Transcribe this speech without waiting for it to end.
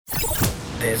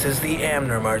This is the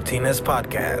Amner Martinez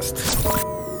Podcast.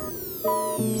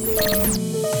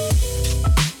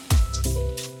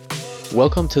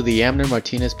 Welcome to the Amner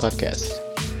Martinez Podcast.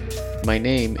 My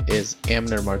name is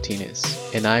Amner Martinez,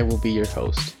 and I will be your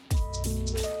host.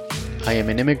 I am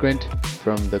an immigrant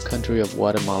from the country of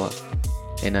Guatemala,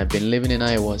 and I've been living in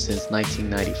Iowa since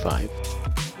 1995.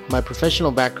 My professional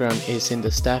background is in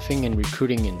the staffing and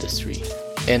recruiting industry,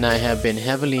 and I have been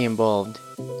heavily involved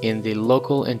in the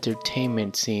local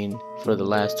entertainment scene for the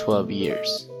last 12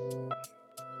 years.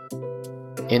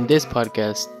 In this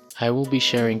podcast, I will be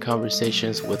sharing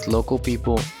conversations with local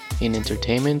people in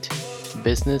entertainment,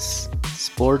 business,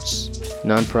 sports,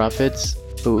 nonprofits,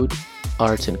 food,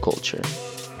 arts, and culture.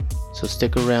 So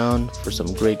stick around for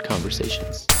some great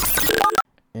conversations.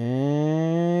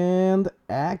 And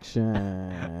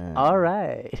action. All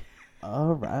right,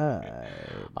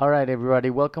 everybody.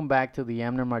 Welcome back to the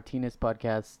Amner Martinez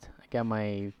Podcast. I got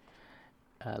my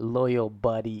loyal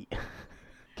buddy,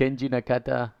 Kenji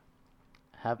Nakata,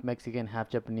 half Mexican, half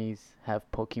Japanese, half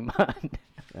Pokemon.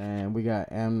 And we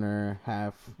got Amner,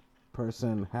 half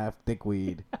person, half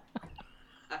dickweed.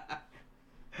 A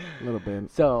little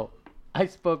bit. So, I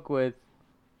spoke with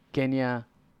Kenia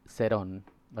Ceron,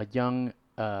 a young,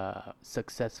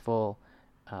 successful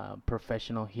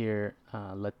professional here,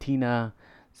 Latina,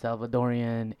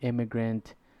 Salvadorian,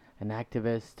 immigrant, an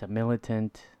activist, a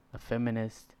militant, a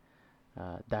feminist,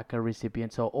 DACA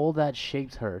recipient. So all that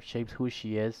shapes her, shapes who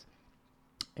she is.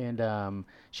 And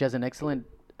she has an excellent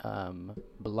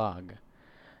blog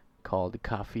called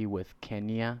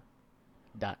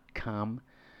coffeewithkenia.com.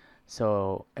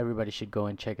 So everybody should go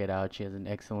and check it out. She has an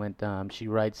excellent, she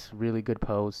writes really good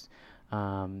posts.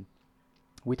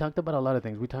 We talked about a lot of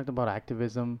things. We talked about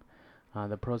activism,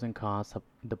 the pros and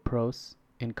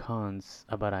cons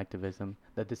about activism,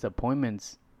 the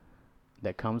disappointments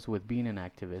that comes with being an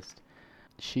activist.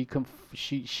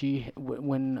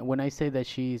 When I say that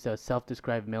she's a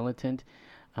self-described militant,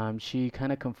 she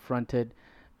kind of confronted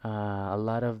a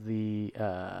lot of the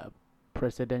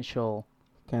presidential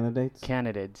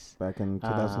candidates back in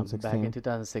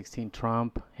 2016.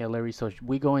 Trump, Hillary. So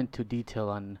we go into detail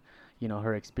on,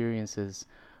 her experiences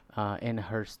and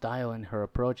her style and her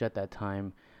approach at that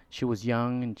time. She was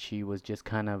young and she was just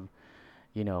kind of,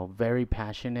 very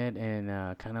passionate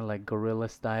and kind of like guerrilla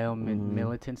style,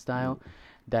 militant style.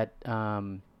 That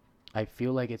I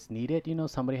feel like it's needed.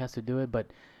 Somebody has to do it,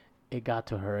 but it got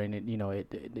to her, and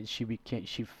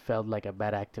she felt like a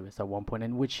bad activist at one point,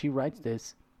 in which she writes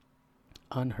this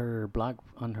on her blog.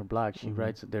 She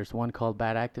writes, there's one called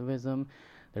Bad Activism.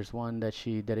 There's one that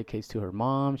she dedicates to her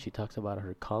mom. She talks about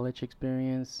her college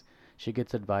experience. She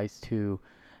gets advice to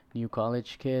new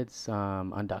college kids,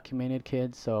 undocumented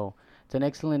kids. So it's an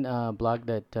excellent blog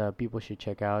that people should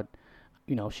check out.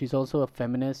 She's also a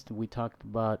feminist. We talked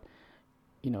about,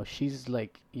 she's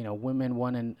like, women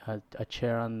wanting a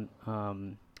chair on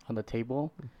the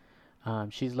table.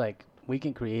 She's like, we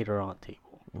can create our own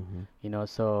table.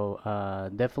 So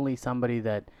definitely somebody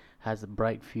that has a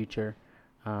bright future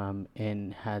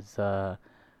and has a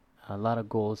lot of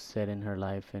goals set in her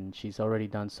life, and she's already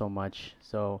done so much.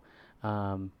 So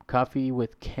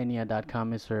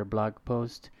coffeewithkenia.com is her blog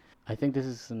post. I think this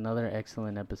is another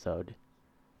excellent episode.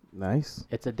 Nice.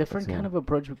 It's a different kind of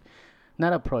approach.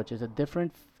 Not approach. It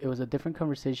was a different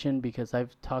conversation because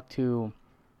I've talked to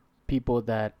people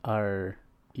that are,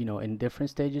 in different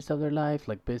stages of their life,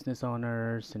 like business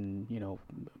owners and,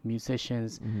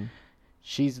 musicians.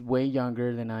 She's way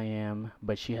younger than I am,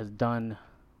 but she has done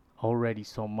already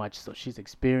so much. So she's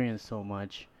experienced so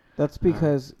much. That's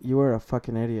because you were a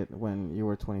fucking idiot when you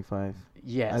were 25.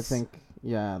 Yes. I think,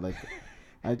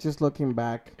 I just looking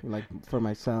back, like, for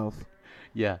myself.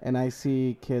 Yeah. And I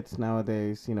see kids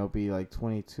nowadays, be like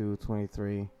 22,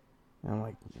 23. And I'm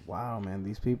like, wow, man,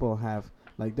 these people have,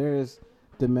 like, there is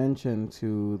dimension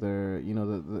to their,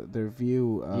 their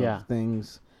view of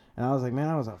things. And I was like, man,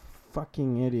 I was a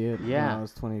fucking idiot when I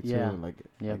was 22. Like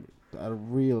a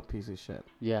real piece of shit.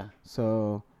 Yeah.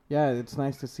 So, it's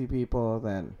nice to see people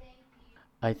that...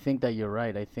 I think that you're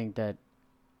right. I think that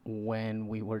when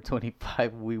we were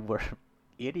 25, we were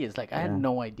idiots. Like, I had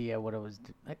no idea what I was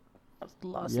doing. Like, I was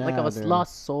lost. I was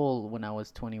lost soul when I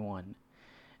was 21.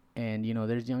 And,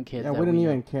 there's young kids that we didn't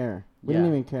even care. We didn't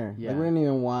even care. Yeah. Like, we didn't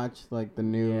even watch, like, the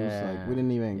news. Like, we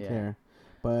didn't even care.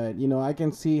 But, I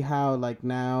can see how, like,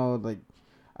 now, like,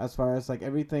 as far as, like,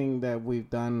 everything that we've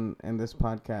done in this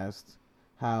podcast,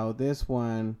 how this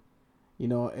one,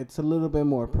 it's a little bit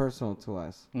more personal to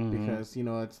us. Because,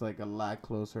 it's, like, a lot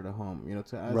closer to home.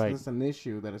 To us, it's an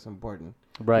issue that is important.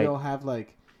 Right. We don't have,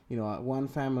 like, one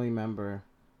family member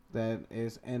that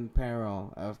is in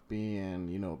peril of being,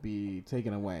 be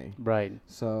taken away. Right.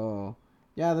 So,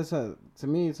 yeah, to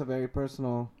me, it's a very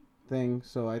personal thing.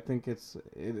 So I think it's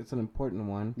an important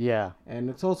one. Yeah. And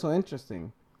it's also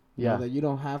interesting. That you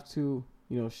don't have to,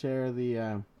 share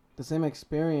the same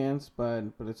experience, but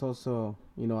it's also,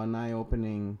 an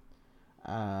eye-opening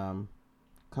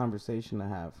conversation to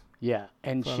have. Yeah,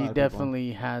 and she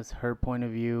definitely has her point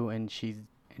of view, and she's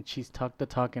talked the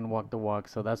talk and walked the walk.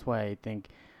 So that's why I think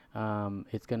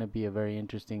it's gonna be a very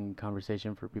interesting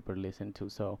conversation for people to listen to.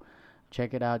 So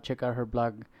check it out. Check out her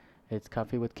blog. It's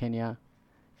Coffee with Kenia,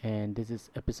 and this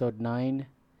is episode 9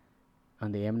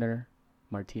 on the Emner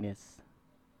Martinez,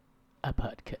 a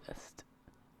podcast.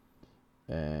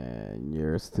 And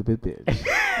you're a stupid bitch.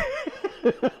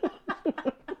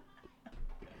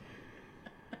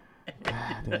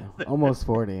 God damn. Almost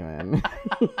 40, man.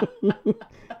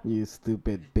 You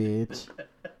stupid bitch.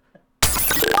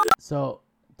 So,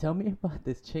 tell me about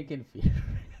this chicken fear.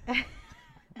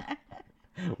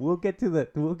 We'll get to the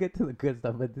good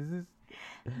stuff, but this is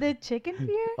the chicken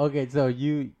fear. Okay, so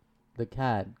the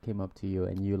cat came up to you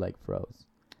and you like froze.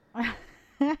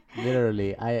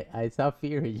 Literally, I saw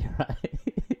fear in your eyes.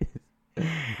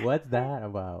 What's that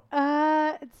about?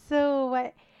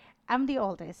 So I'm the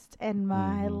oldest, and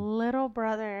my little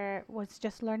brother was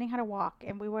just learning how to walk,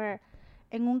 and we were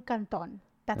en un cantón.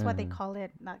 That's what they call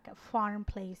it, like a farm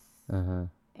place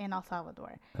in El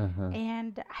Salvador.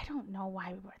 And I don't know why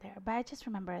we were there, but I just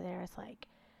remember there was like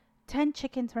 10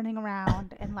 chickens running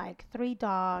around and like 3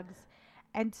 dogs.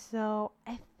 And so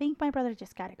I think my brother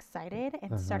just got excited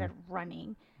and started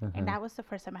running. And that was the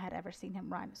first time I had ever seen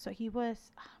him run. So he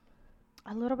was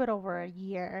a little bit over a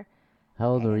year. How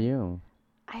old were you?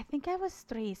 I think I was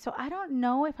 3. So I don't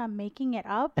know if I'm making it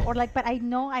up or like, but I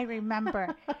know I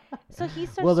remember. So he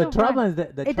starts well, the to trauma run. is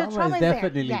the trauma is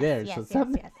definitely there. Yes, so yes,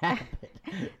 something yes.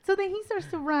 happened. So then he starts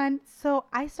to run. So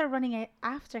I start running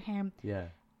after him. Yeah.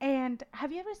 And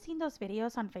have you ever seen those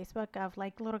videos on Facebook of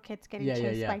like little kids getting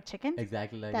chased by chickens?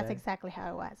 Exactly like That's that. exactly how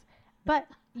it was. But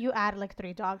you add like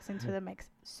 3 dogs into the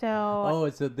mix. So Oh,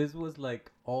 so this was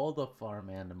like all the farm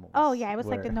animals. Oh yeah, it was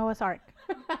like the Noah's Ark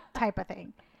type of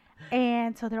thing.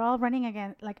 And so they're all running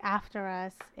again like after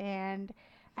us, and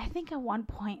I think at one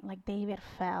point like David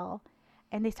fell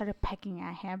and they started pecking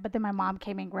at him, but then my mom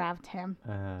came and grabbed him.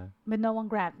 But no one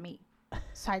grabbed me.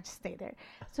 So I just stayed there.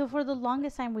 So for the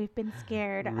longest time, we've been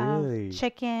scared of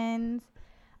chickens,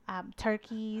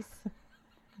 turkeys,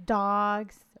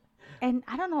 dogs, and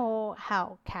I don't know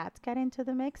how cats got into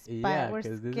the mix, but we're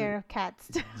scared of cats.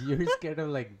 You're scared of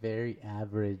like very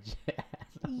average.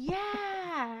 Yeah.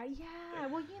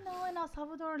 Well, in El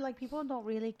Salvador, like people don't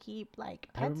really keep like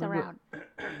pets around.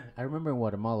 I remember in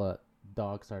Guatemala,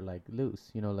 dogs are like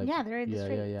loose. Like they're in the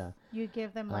streets. Yeah. You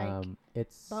give them like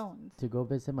it's bones. To go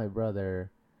visit my brother,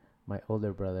 my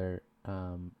older brother.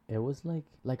 It was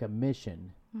like a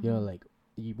mission. Like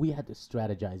we had to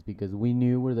strategize because we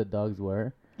knew where the dogs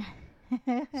were.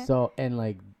 So and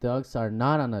like dogs are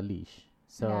not on a leash.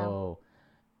 So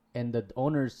and the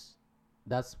owners,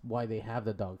 that's why they have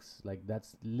the dogs. Like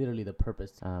that's literally the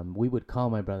purpose. We would call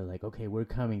my brother like, okay, we're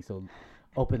coming, so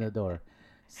open the door.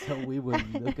 So we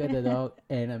would look at the dog,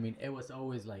 and I mean, it was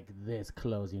always like this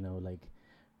close, like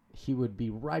he would be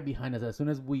right behind us. As soon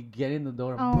as we get in the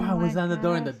door, was on the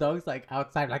door, and the dog's like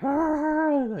outside,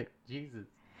 like Jesus.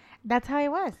 That's how it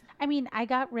was. I mean, I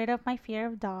got rid of my fear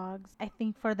of dogs, I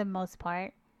think, for the most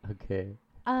part. Okay.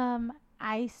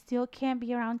 I still can't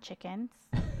be around chickens.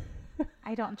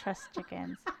 I don't trust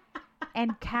chickens.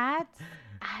 And cats,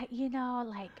 you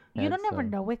don't ever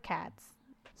know with cats.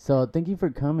 So thank you for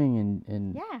coming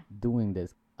and doing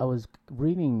this. I was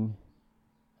reading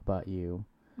about you,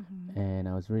 and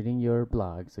I was reading your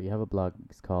blog. So you have a blog.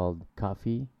 It's called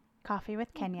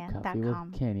coffeewithkenia.com.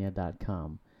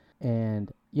 coffeewithkenia.com.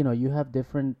 And, you have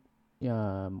different,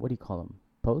 what do you call them?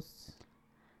 Posts?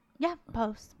 Yeah,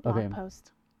 blog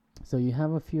post. So you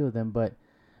have a few of them, but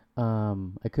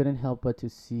I couldn't help but to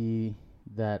see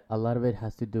that a lot of it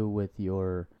has to do with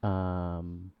your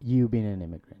you being an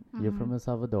immigrant. You're from El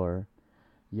Salvador.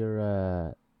 You're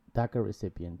a DACA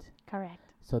recipient. Correct.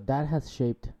 So that has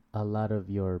shaped a lot of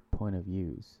your point of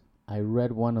views. I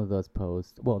read one of those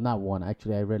posts. Well, not one.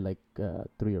 Actually, I read like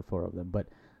 3 or 4 of them. But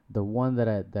the one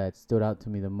that stood out to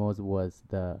me the most was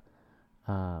the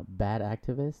bad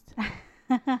activist.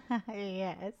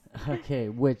 Yes. Okay,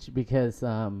 because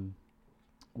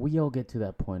we all get to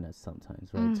that point at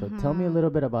sometimes, right? So tell me a little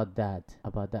bit about that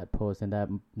post and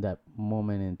that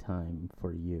moment in time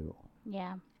for you.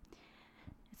 Yeah.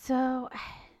 So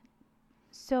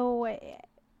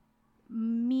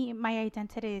my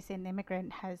identity as an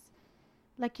immigrant has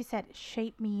like you said,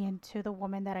 shaped me into the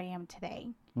woman that I am today.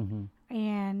 Mm-hmm.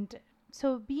 And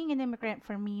so being an immigrant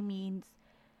for me means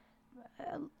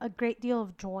a great deal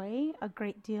of joy, a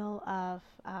great deal of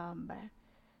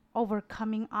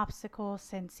overcoming obstacles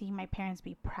and seeing my parents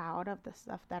be proud of the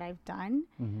stuff that I've done.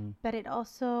 Mm-hmm. But it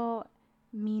also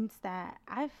means that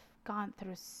I've gone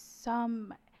through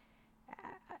some,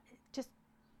 just,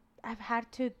 I've had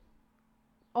to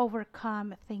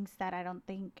overcome things that I don't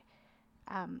think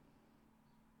um,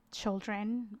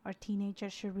 children or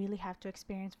teenagers should really have to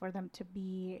experience for them to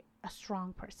be a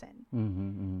strong person.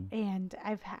 Mm-hmm. And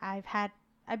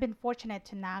I've been fortunate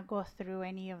to not go through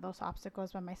any of those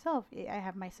obstacles by myself. I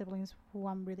have my siblings who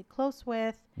I'm really close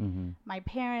with. Mm-hmm. My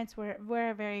parents,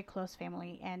 we're a very close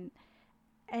family, and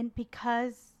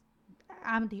because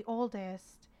I'm the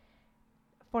oldest,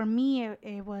 for me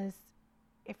it was,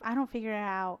 if I don't figure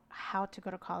out how to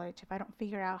go to college, if I don't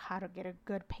figure out how to get a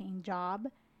good paying job,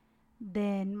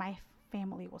 then my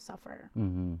family will suffer.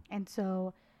 Mm-hmm. And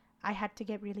so I had to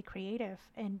get really creative.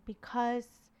 And because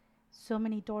so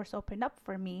many doors opened up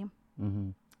for me, Mm-hmm.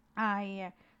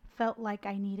 I felt like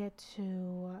I needed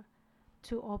to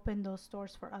open those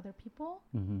doors for other people.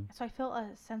 Mm-hmm. So I felt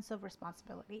a sense of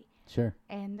responsibility. Sure.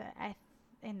 And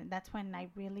and that's when I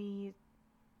really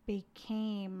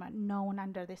became known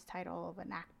under this title of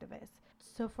an activist.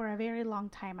 So for a very long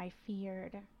time I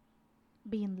feared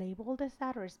being labeled as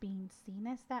that or as being seen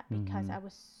as that because Mhm. I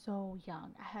was so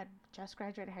young. I had just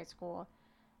graduated high school.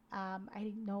 I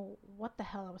didn't know what the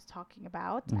hell I was talking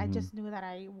about. I Mhm. just knew that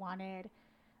I wanted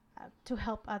to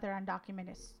help other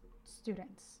undocumented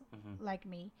students Mhm. like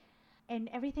me. And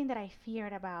everything that I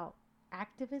feared about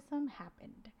activism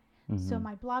happened. So Mhm.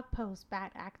 my blog post,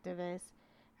 Bad Activist,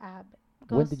 uh, When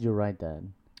goes. did you write that?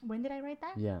 When did I write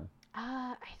that? Yeah.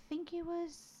 I think it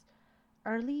was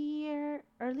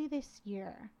early this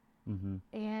year. Mhm.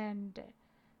 And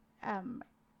um,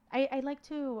 I like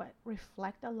to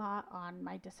reflect a lot on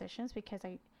my decisions because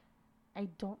I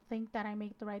don't think that I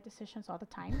make the right decisions all the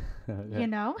time,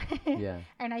 Okay. Yeah.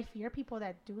 And I fear people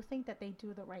that do think that they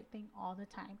do the right thing all the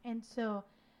time. And so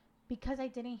because I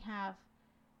didn't have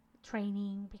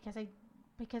training, because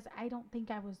I don't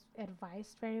think I was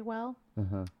advised very well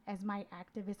Uh-huh. as my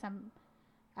activism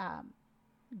um,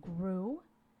 grew,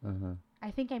 Uh-huh.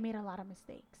 I think I made a lot of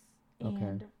mistakes. Okay.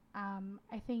 And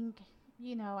I think,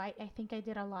 I think I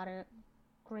did a lot of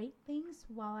great things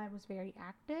while I was very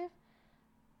active,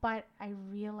 but I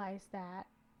realized that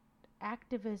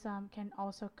activism can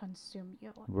also consume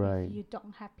you Right. if you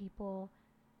don't have people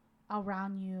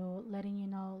around you letting you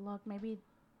know, look, maybe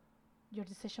your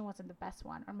decision wasn't the best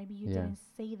one, or maybe you Yeah. didn't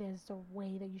say this the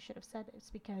way that you should have said this,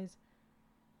 because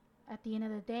at the end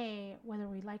of the day, whether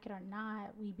we like it or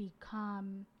not, we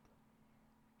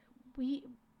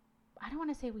I don't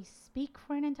want to say we speak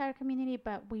for an entire community,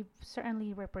 but we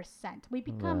certainly represent. We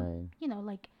become, Right.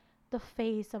 like the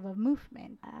face of a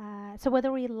movement. So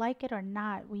whether we like it or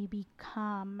not, we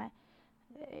become,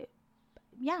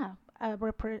 yeah,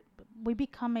 we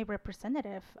become a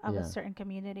representative of a Yeah. certain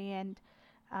community. And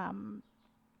um,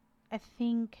 I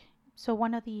think so.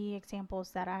 One of the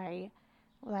examples that I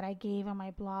gave on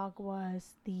my blog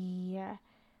was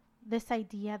this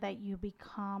idea that you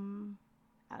become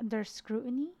under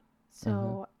scrutiny. Uh-huh.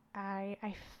 So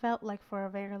I felt like for a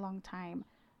very long time,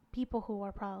 people who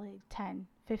were probably 10,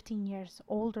 15 years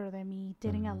older than me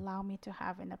didn't Uh-huh. allow me to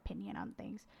have an opinion on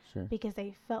things Sure. because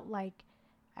they felt like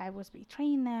I was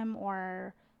betraying them,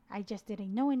 or I just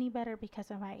didn't know any better because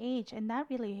of my age. And that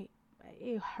really,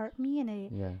 it hurt me, and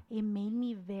Yeah. it made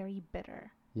me very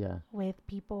bitter Yeah. with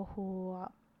people who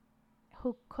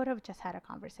could have just had a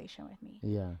conversation with me.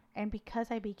 Yeah. And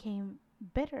because I became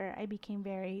bitter, I became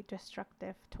very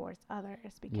destructive towards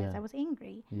others because Yeah. I was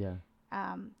angry. Yeah.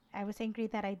 I was angry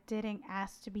that I didn't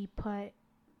ask to be put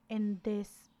in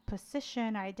this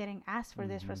position, or I didn't ask for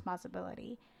this Mhm.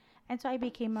 responsibility. And so I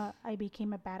became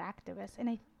a bad activist. And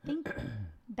I think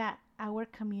that our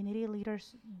community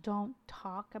leaders don't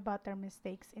talk about their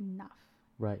mistakes enough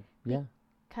Right. Yeah.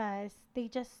 because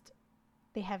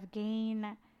they have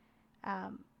gained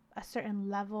a certain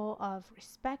level of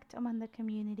respect among the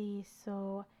community.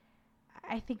 So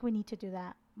I think we need to do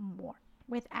that more.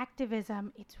 With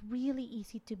activism, it's really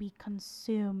easy to be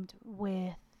consumed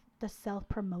with the self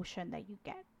promotion that you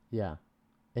get. Yeah.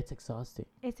 It's exhausting.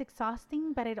 It's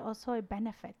exhausting, but it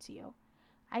benefits you.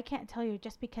 I can't tell you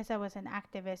just because I was an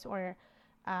activist, or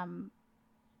um,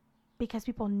 because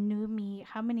people knew me,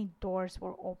 how many doors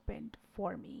were opened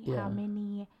for me, Yeah.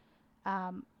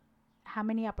 um, how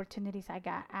many opportunities I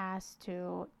got asked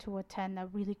to attend a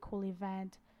really cool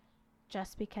event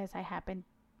just because I happened,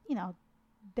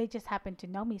 they just happened to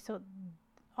know me. So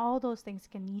all those things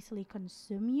can easily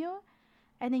consume you,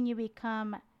 and then you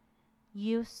become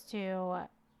used to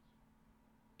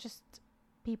just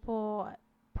people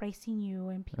praising you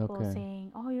and people Okay.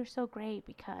 saying, "Oh, you're so great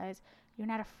because you're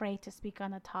not afraid to speak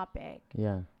on a topic."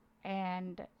 Yeah.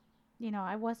 And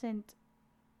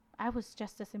I was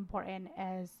just as important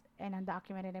as an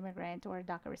undocumented immigrant or a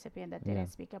DACA recipient that Yeah. didn't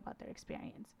speak about their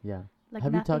experience. Yeah. Like,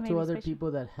 Have you nothing talked made to me other special.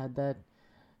 people that had that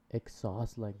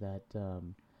exhaust, like that,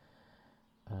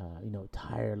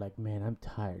 tired, like, man, I'm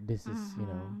tired. This is,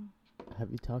 Mhm.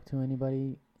 have you talked to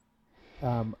anybody?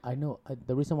 I know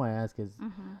the reason why I ask is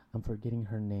Mhm. I'm forgetting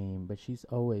her name, but she's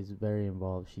always very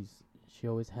involved. She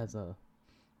always has a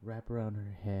wrap around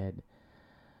her head.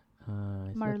 It's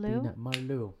Marlu? Latina.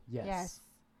 Marlu, yes. Yes.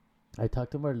 I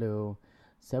talked to Marlu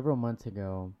several months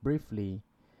ago, briefly,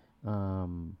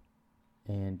 and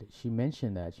she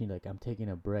mentioned that she I'm taking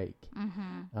a break.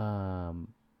 Mhm.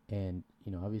 And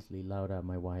obviously Laura,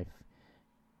 my wife,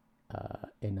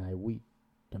 and I mean,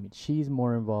 she's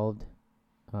more involved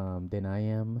than I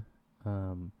am.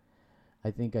 Um,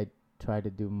 I think I try to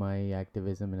do my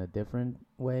activism in a different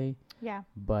way, Yeah.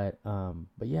 but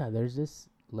yeah, there's this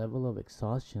level of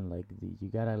exhaustion. Like you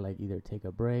gotta like either take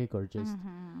a break or just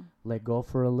Mhm. let go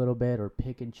for a little bit, or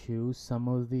pick and choose some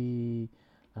of the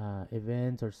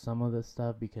events or some of the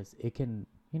stuff, because it can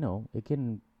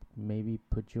maybe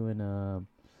put you in a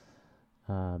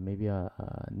maybe a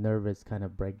nervous kind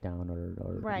of breakdown,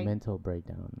 or Right. mental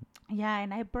breakdown. Yeah,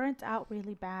 and I burnt out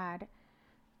really bad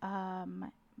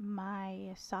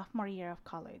my sophomore year of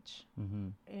college. Mm-hmm.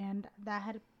 And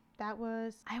that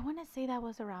was, I want to say that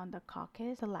was around the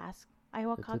caucus, the last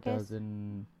Iowa The caucus,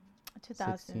 2016.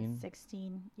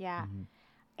 2016. Yeah. Mm-hmm.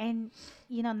 And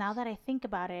now that I think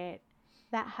about it,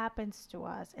 that happens to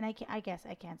us. And I guess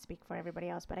I can't speak for everybody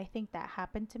else, but I think that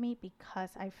happened to me because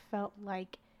I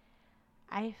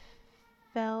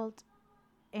felt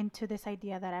into this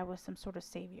idea that I was some sort of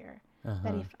savior. That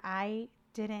Uh-huh. if I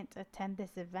didn't attend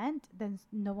this event, then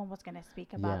no one was going to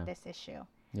speak about Yeah. this issue.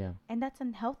 Yeah. And that's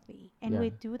unhealthy. And Yeah. we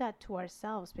do that to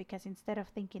ourselves because instead of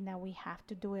thinking that we have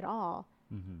to do it all,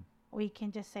 Mm-hmm. we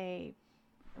can just say,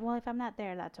 well, if I'm not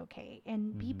there, that's okay.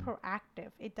 And be Mm-hmm.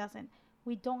 proactive.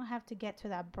 We don't have to get to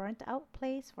that burnt out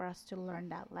place for us to learn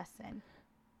that lesson.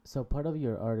 So part of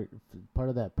your part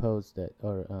of that post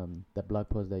or that blog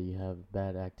post that you have,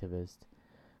 Bad Activist,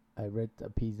 I read a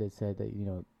piece that said that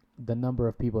the number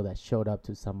of people that showed up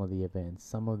to some of the events,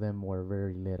 some of them were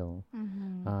very little.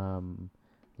 Mm-hmm.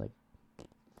 Like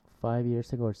 5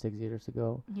 years ago or 6 years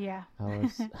ago, Yeah. I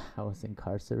was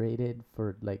incarcerated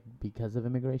for because of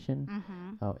immigration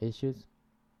Mm-hmm. issues.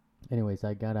 Anyways,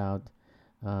 I got out,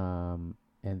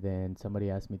 and then somebody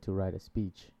asked me to write a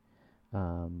speech,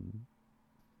 um,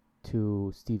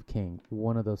 to Steve King.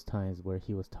 One of those times where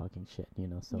he was talking shit,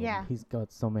 So Yeah. he's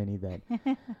got so many that.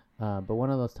 But one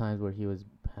of those times where he was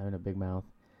having a big mouth,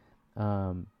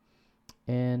 um,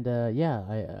 and yeah,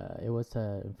 it was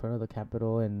in front of the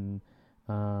Capitol, and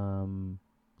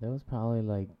there was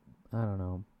probably I don't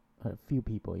know, a few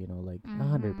people, like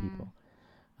 100 Mm-hmm. people,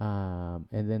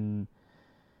 and then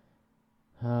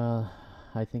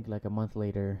I think like a month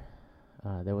later,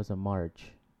 there was a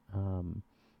march, and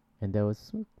there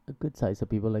was a good size of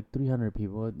people, like 300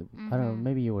 people. I don't know, Mm-hmm.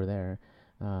 maybe you were there.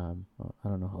 Well, I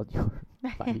don't know how old you were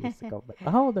 5 years ago, but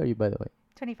how old are you, by the way?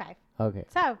 25. Okay.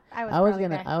 So I was I was probably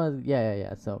gonna. there. I was.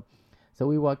 Yeah. So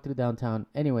we walked through downtown.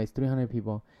 Anyways, 300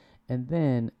 people, and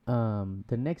then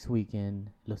the next weekend,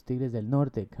 Los Tigres del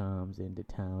Norte comes into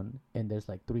town, and there's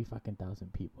like 3 fucking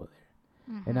thousand people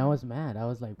there, and I Mm-hmm. was mad. I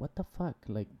was like, what the fuck?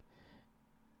 Like,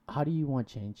 how do you want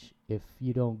change if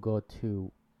you don't go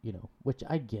to, which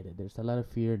I get it. There's a lot of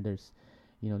fear, and there's,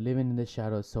 living in the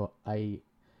shadows. So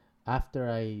after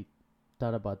I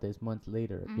thought about this months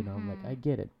later, I'm like, I Mm-hmm.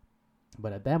 get it.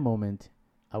 But at that moment,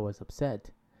 I was upset.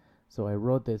 So I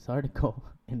wrote this article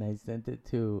and I sent it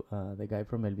to the guy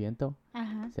from El Viento,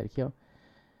 Uh-huh. Sergio.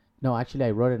 No, actually,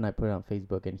 I wrote it and I put it on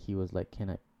Facebook, and he was like,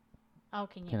 Oh,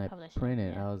 can you can I publish print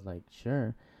it? it? I was like,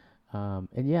 sure.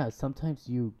 And yeah, sometimes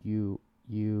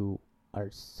you are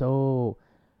so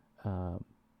um,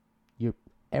 you're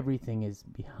everything is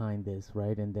behind this,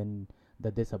 right? And then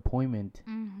the disappointment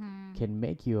Mm-hmm. can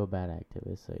make you a bad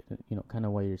activist. So, kind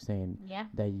of what you're saying, Yeah.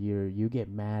 that you get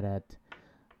mad at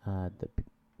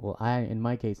well, in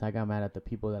my case, I got mad at the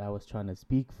people that I was trying to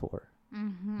speak for.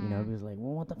 Mm-hmm. Because like,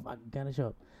 well, what the fuck, gotta show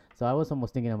up. So I was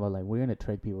almost thinking about like, we're gonna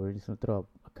trick people. We're just gonna throw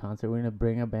a concert. We're gonna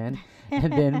bring a band,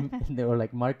 and then they were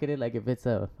like market it like if it's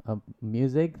a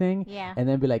music thing, Yeah. and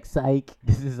then be like, psych,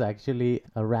 this is actually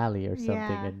a rally or something.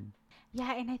 Yeah. And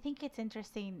Yeah, and I think it's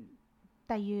interesting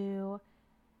that you,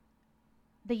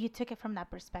 that you took it from that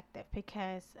perspective,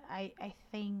 because I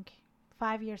think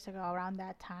 5 years ago around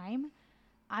that time,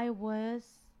 I was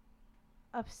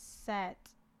upset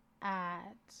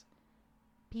at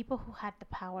people who had the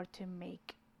power to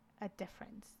make a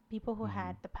difference, people who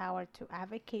had the power to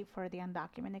advocate for the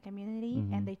undocumented community,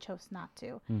 and they chose not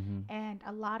to. And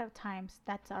a lot of times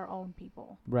that's our own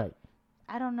people. Right.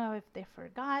 I don't know if they've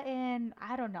forgotten.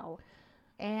 I don't know.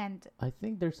 And I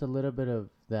think there's a little bit of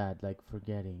that, like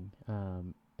forgetting.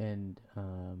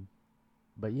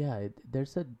 But yeah,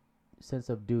 there's a sense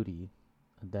of duty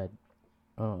that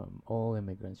all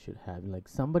immigrants should have. Like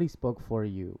somebody spoke for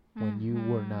you when you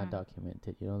were not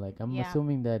documented. You know, like I'm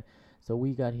assuming that. So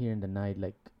we got here in the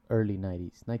like early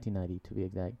 90s, 1990 to be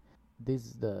exact.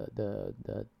 This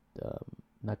the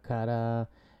Nakara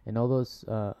and all those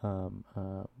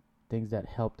things that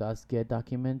helped us get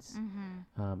documents.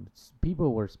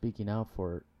 People were speaking out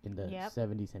for in the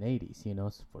 70s and 80s. You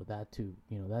know, for that to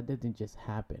that didn't just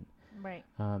happen. Right.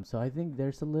 So I think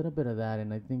there's a little bit of that,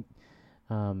 and I think.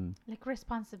 Like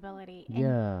responsibility.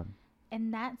 Yeah.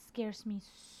 And that scares me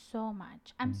so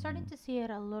much. I'm starting to see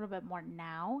it a little bit more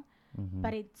now,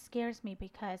 but it scares me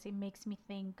because it makes me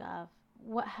think of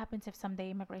what happens if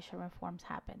someday immigration reforms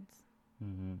happens.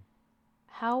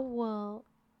 How will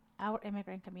our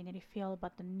immigrant community feel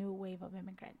about the new wave of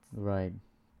immigrants? Right.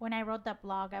 When I wrote that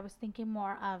blog, I was thinking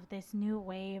more of this new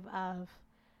wave of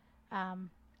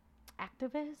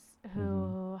activists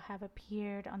who have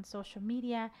appeared on social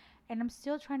media, and I'm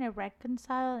still trying to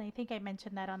reconcile, and I think I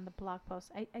mentioned that on the blog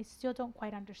post. I still don't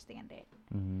quite understand it.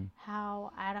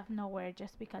 How out of nowhere,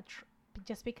 just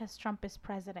because Trump is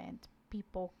president,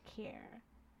 people care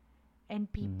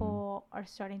and people are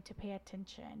starting to pay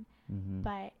attention.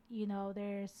 But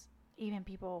there's even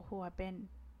people who have been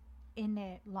in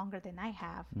it longer than I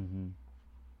have.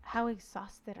 How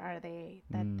exhausted are they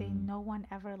that no one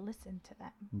ever listened to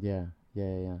them?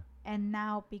 Yeah. And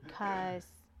now, because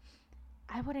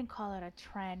I wouldn't call it a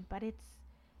trend, but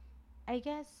I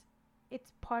guess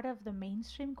it's part of the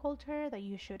mainstream culture that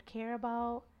you should care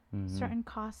about certain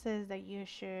causes, that you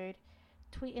should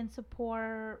tweet in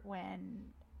support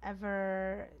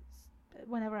whenever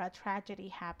a tragedy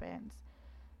happens.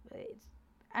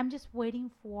 I'm just waiting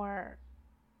for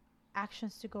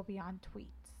actions to go beyond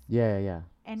tweets. Yeah.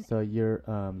 And so you're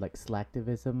like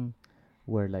slacktivism,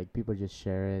 where like people just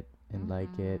share it and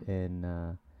like it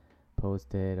and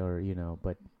post it, or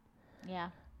but yeah,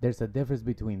 there's a difference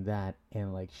between that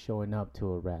and like showing up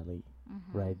to a rally,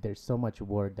 right? There's so much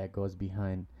work that goes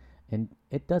behind, and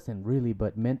it doesn't really,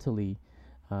 but mentally,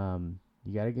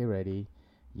 you gotta get ready,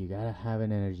 you gotta have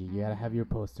an energy, you gotta have your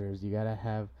posters, you gotta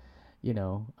have, you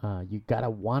gotta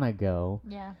wanna go.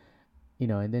 Yeah.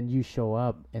 And then you show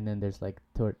up, and then there's like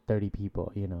 30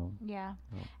 people, Yeah.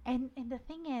 And the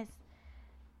thing is,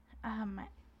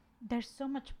 there's so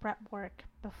much prep work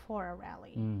before a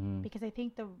rally, because I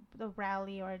think the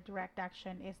rally or direct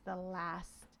action is the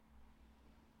last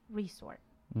resort.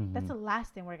 That's the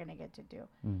last thing we're going to get to do.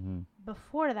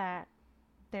 Before that,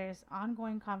 there's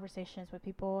ongoing conversations with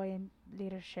people in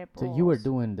leadership roles. So you were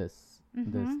doing this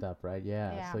stuff, right?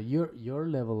 Yeah. So your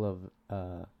level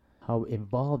of how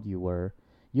involved you were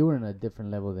in a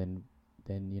different level than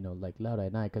like Laura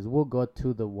and I, because we'll go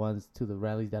to the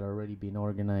rallies that are already been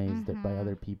organized by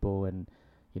other people, and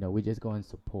we just go and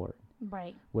support.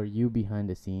 Right. Were you behind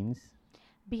the scenes?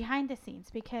 Behind the scenes,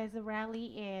 because the rally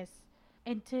is,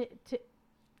 and to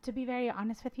be very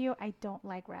honest with you, I don't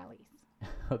like rallies.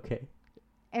 Okay.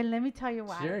 And let me tell you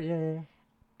why. Sure. Yeah.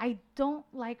 I don't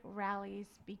like rallies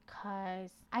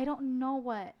because I don't know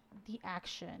what the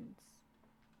actions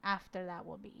after that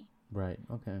will be. Right.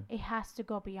 Okay. It has to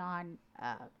go beyond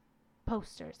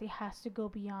posters. It has to go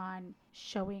beyond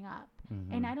showing up.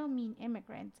 And I don't mean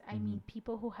immigrants. I mean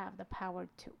people who have the power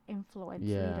to influence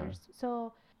leaders.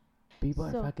 So people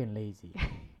are fucking lazy.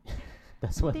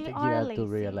 That's one thing you have to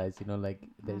realize. Like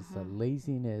there's a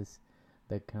laziness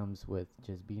that comes with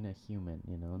just being a human.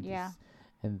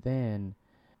 And then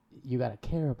you gotta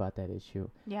care about that issue.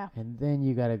 Yeah. And then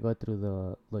you gotta go through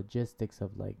the logistics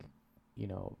of like,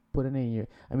 putting in your.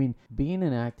 I mean, being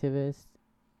an activist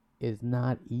is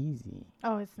not easy.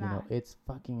 Oh, it's not. It's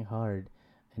fucking hard.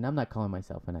 And I'm not calling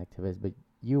myself an activist, but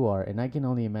you are, and I can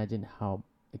only imagine how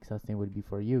exhausting it would be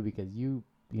for you, because you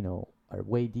are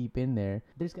way deep in there.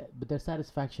 But the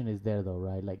satisfaction is there though,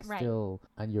 right? Like still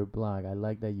on your blog, I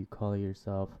like that you call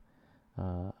yourself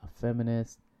a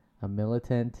feminist, a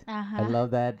militant. I love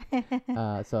that.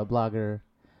 So a blogger.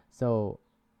 So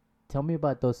tell me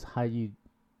about those, how you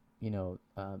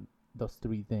those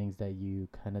three things that you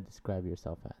kind of describe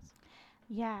yourself as.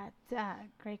 Yeah,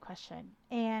 great question.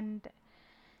 And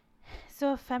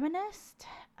So a feminist,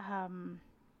 um,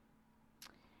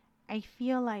 I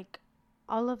feel like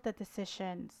all of the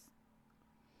decisions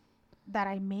that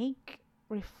I make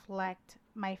reflect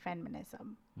my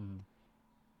feminism, Mm.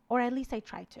 or at least I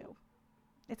try to.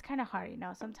 It's kind of hard, you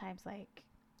know. Sometimes, like,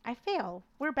 I fail.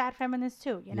 We're bad feminists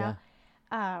too, you know.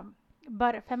 Yeah. Um,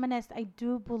 but a feminist, I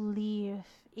do believe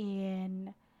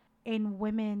in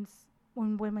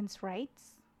women's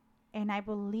rights, and I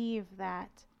believe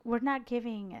that we're not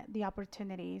giving the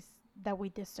opportunities that we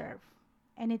deserve.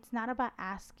 And it's not about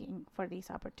asking for these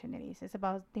opportunities, it's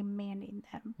about demanding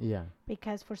them. Yeah.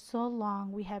 Because for so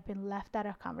long we have been left out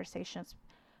of conversations,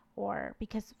 or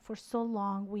because for so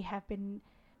long we have been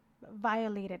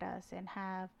violated us and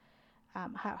have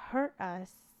hurt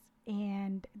us.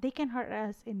 And they can hurt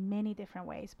us in many different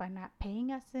ways, by not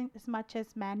paying us as much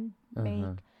as men make,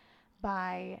 Uh-huh.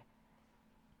 by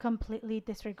completely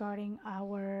disregarding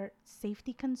our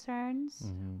safety concerns,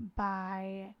 Mm-hmm.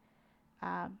 by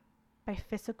um, by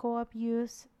physical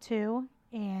abuse too.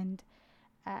 And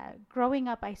growing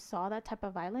up, I saw that type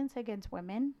of violence against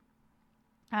women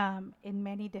in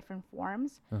many different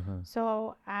forms. Uh-huh.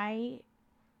 So I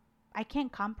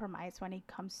can't compromise when it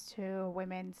comes to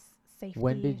women's safety.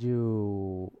 When did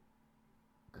you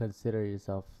consider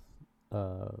yourself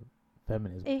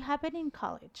feminist? It happened in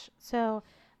college. So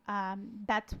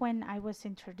that's when I was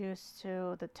introduced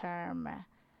to the term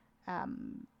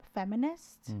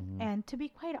feminist. Mm-hmm. And to be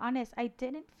quite honest, I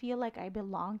didn't feel like I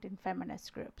belonged in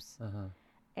feminist groups. Uh-huh.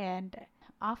 And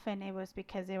often it was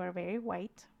because they were very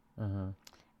white, Uh-huh.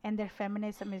 and their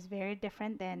feminism is very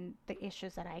different than the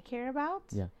issues that I care about.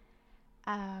 Yeah.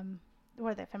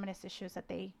 Or the feminist issues that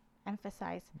they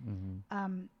emphasize.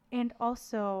 Mm-hmm. And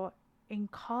also in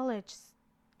college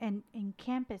and in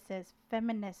campuses,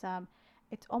 feminism,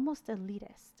 it's almost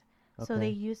elitist. So Okay.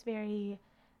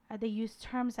 they use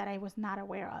terms that I was not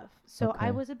aware of. So I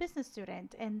Okay. was a business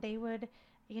student, and they would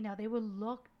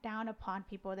look down upon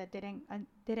people that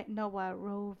didn't know what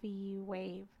Roe v.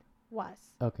 Wade was.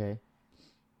 Okay.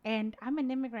 And I'm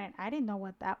an immigrant. I didn't know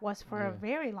what that was for a Yeah.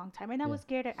 very long time, and I Yeah. was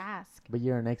scared to ask. But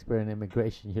you're an expert in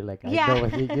immigration. You're like, I Yeah. know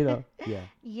what you know. Yeah.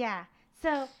 Yeah.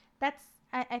 So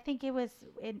I think it was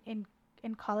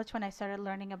in college when I started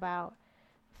learning about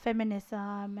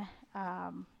feminism,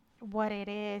 what it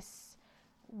is,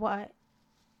 what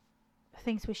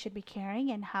things we should be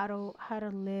carrying, and how to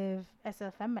live as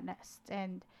a feminist.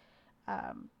 And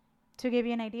um, to give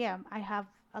you an idea, I have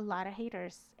a lot of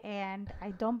haters, and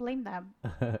I don't blame them.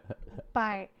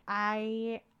 But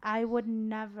I would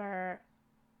never.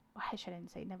 I shouldn't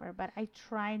say never, but I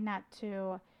try not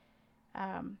to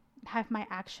have my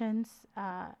actions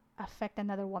affect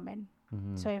another woman.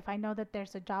 Mm-hmm. So if I know that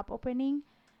there's a job opening,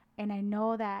 and I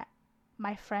know that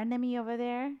my friend and me over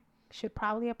there should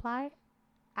probably apply,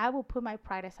 I will put my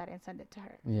pride aside and send it to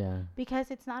her. Yeah.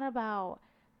 Because it's not about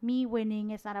me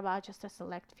winning. It's not about just a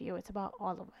select few. It's about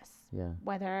all of us. Yeah.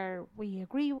 Whether we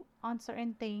agree on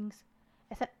certain things,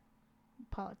 except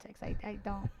politics.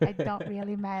 I don't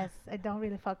really mess. I don't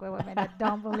really fuck with women. I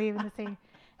don't believe in the same.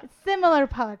 It's similar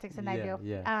politics than I do.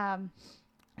 Yeah.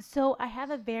 So I have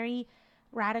a very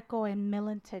radical and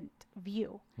militant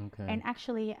view. Okay. And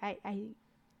actually,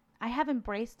 I have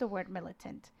embraced the word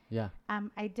militant. Yeah.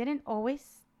 I didn't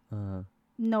always Uh-huh.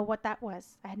 know what that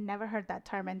was. I had never heard that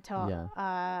term until Yeah.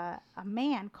 a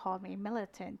man called me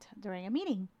militant during a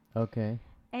meeting. Okay.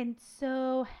 And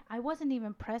so I wasn't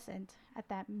even present at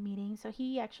that meeting. So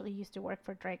he actually used to work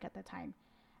for Drake at the time.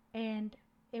 And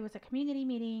it was a community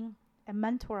meeting. A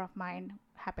mentor of mine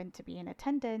happened to be in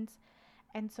attendance.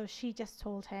 And so she just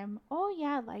told him, oh,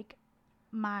 yeah, like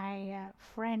my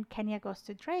friend Kenia goes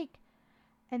to Drake.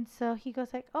 And so he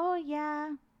goes like, oh,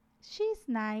 yeah, she's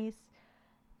nice.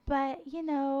 But,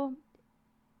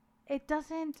 it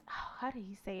doesn't, how do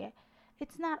you say it?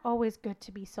 It's not always good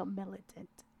to be so militant.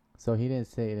 So he didn't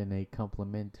say it in a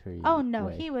complimentary Oh, no,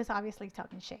 way. he was obviously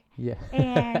talking shit. Yeah.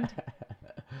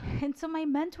 And so my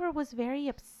mentor was very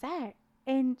upset.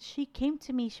 And she came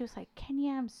to me. She was like,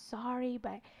 Kenya, I'm sorry,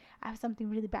 but I have something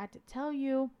really bad to tell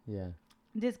you. Yeah.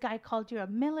 This guy called you a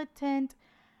militant.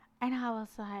 And I was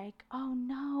like, oh,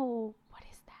 no, what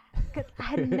is that? Because I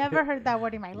had never heard that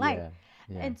word in my life.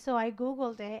 Yeah. And so I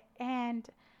Googled it. And,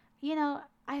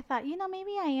 I thought,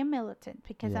 maybe I am militant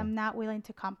because Yeah. I'm not willing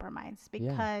to compromise.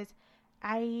 Because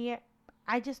I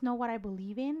just know what I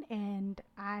believe in. And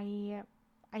I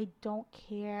don't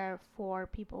care for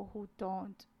people who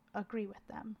don't agree with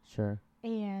them. Sure.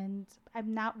 And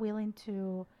I'm not willing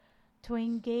to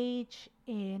engage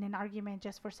in an argument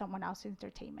just for someone else's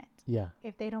entertainment. Yeah.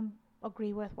 If they don't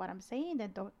agree with what I'm saying,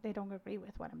 then they don't agree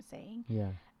with what I'm saying.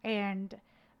 Yeah. And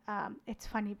it's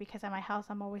funny because at my house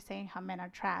I'm always saying how men are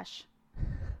trash,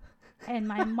 and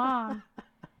my mom,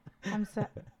 I'm so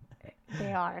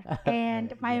they are,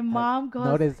 and my mom goes.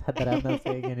 Notice that I'm not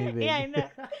saying anything. Yeah, I know.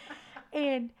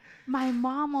 And my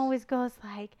mom always goes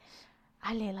like,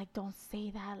 Ale, like, don't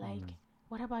say that. Like,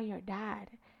 what about your dad?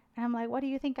 And I'm like, why do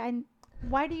you think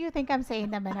I'm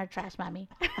saying that men are trash, mommy?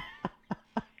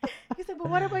 He's like, but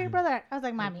what about your brother? I was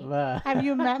like, mommy, have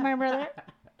you met my brother?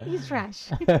 He's trash.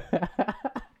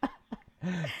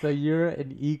 So you're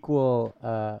an equal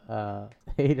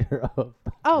hater of.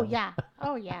 Oh yeah.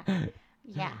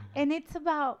 Yeah. And it's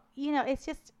about, it's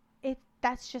just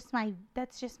that's just my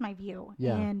view.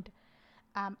 Yeah. And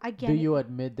again, Do you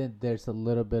admit that there's a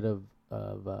little bit of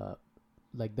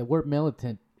like the word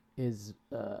militant is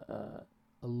a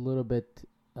little bit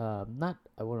not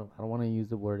I don't want to use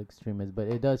the word extremist, but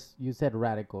it does. You said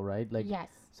radical, right? Like yes.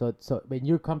 So but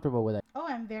you're comfortable with that. Oh,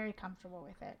 I'm very comfortable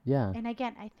with it. Yeah. And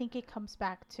again, I think it comes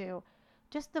back to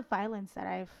just the violence that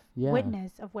I've Yeah.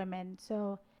 witnessed of women.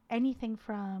 So anything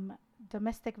from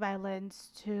domestic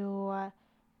violence to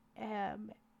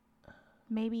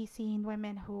maybe seeing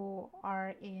women who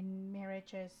are in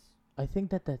marriages. I think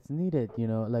that's needed,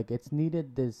 like it's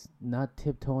needed this not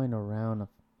tiptoeing around of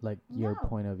like your No.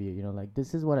 point of view, like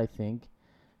this is what I think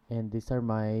and these are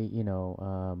my,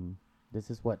 this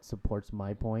is what supports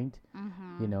my point,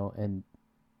 Mm-hmm. And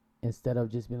instead of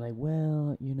just being like,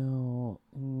 well,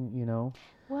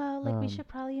 Well, like we should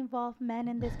probably involve men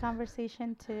in this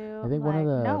conversation too. I think like,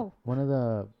 no. one of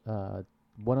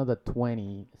the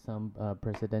 20 some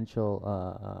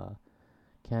presidential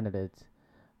candidates,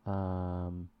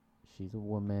 she's a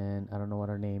woman. I don't know what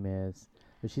her name is,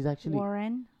 but she's actually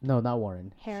Warren no, not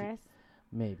Warren. Harris.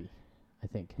 Maybe, I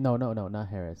think. No, not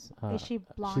Harris. Is she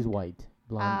blonde? She's white,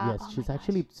 blonde. Yes, Oh she's my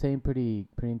actually gosh. saying pretty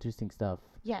interesting stuff.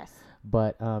 Yes.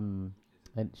 But and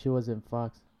she was in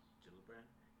Fox.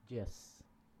 Yes.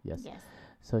 Yes.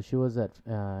 So she was at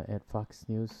Fox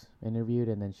News interviewed,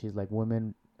 and then she's like,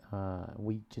 "Women,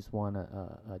 we just want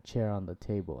a chair on the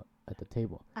table at the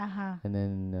table." Uh-huh. And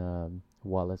then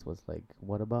Wallace was like,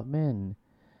 "What about men?"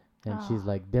 And she's Oh.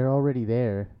 like, "They're already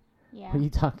there. Yeah. What are you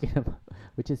talking about?"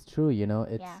 Which is true, It's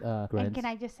Yeah. And grants. can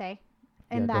I just say,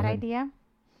 Yeah, in go that ahead. idea,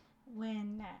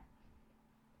 when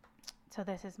so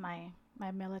this is my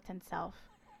militant self.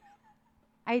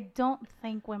 I don't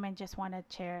think women just want a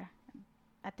chair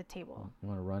at the table. You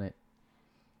want to run it?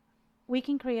 We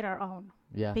can create our own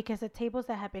Yeah. because the tables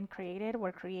that have been created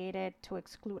were created to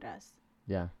exclude us.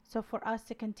 Yeah. So for us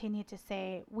to continue to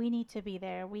say we need to be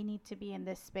there, we need to be in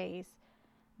this space,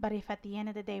 but if at the end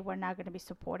of the day we're not going to be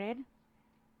supported,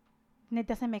 then it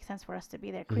doesn't make sense for us to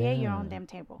be there. Create your own Yeah. damn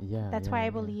table. Yeah. That's yeah, why I yeah.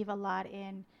 believe a lot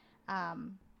in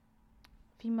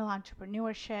female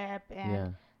entrepreneurship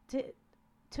and Yeah.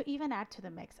 to even add to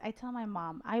the mix. I tell my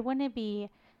mom I want to be,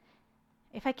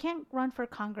 if I can't run for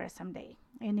Congress someday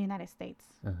in the United States,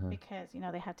 Uh-huh. because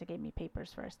they have to give me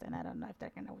papers first, and I don't know if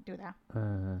they're gonna do that.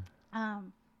 Uh-huh.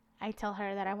 I tell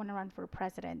her that I want to run for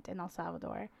president in El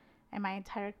Salvador, and my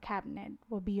entire cabinet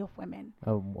will be of women.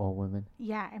 Oh, all women.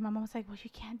 Yeah, and my mom was like, "Well, you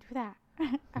can't do that."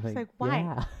 I was like, "Why?"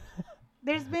 Yeah.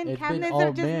 There's been It's cabinets all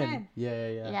of just men. Yeah.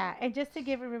 Yeah, and just to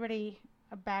give everybody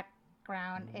a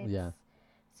background, it's Yeah.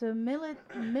 so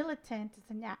militant is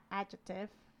an adjective,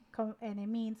 and it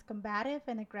means combative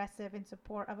and aggressive in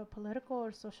support of a political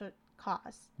or social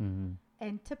cause, Mm-hmm.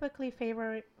 and typically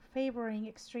favoring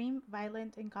extreme,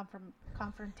 violent, and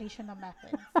confrontational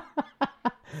methods.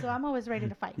 So I'm always ready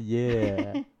to fight.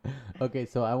 Yeah. Okay,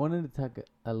 so I wanted to talk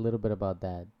a little bit about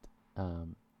that.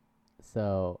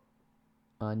 So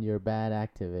on your bad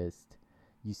activist,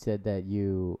 you said that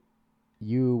you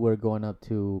were going up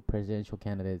to presidential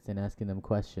candidates and asking them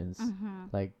questions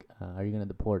like, "Are you gonna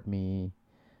deport me?"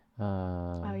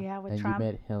 Oh yeah, with and Trump. you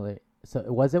met Hillary.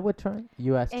 So was it with Trump?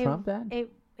 You asked Trump that?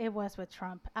 It was with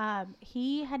Trump.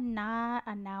 He had not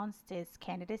announced his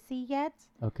candidacy yet.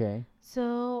 Okay.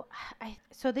 So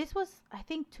this was, I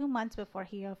think, 2 months before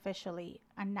he officially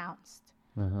announced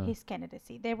Uh-huh. his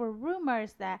candidacy. There were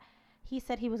rumors that he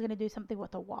said he was going to do something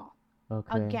with a wall.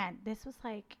 Okay. Again, this was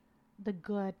like the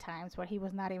good times where he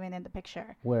was not even in the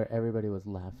picture. Where everybody was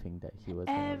laughing that he was.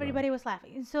 gonna Everybody was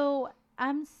laughing. And so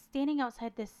I'm standing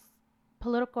outside this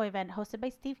political event hosted by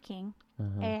Steve King, run.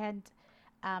 Uh-huh. and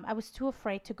I was too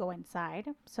afraid to go inside.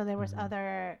 So there was Mhm.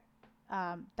 other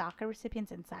DACA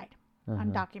recipients inside, Uh-huh.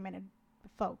 undocumented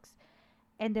folks,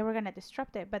 and they were going to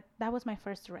disrupt it. But that was my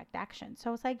first direct action. So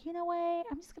I was like, you know what?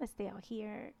 I'm just going to stay out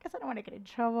here because I don't want to get in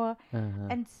trouble. Uh-huh.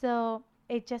 And so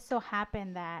it just so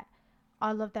happened that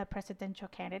all of the presidential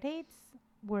candidates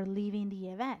were leaving the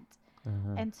event.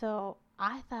 Uh-huh. And so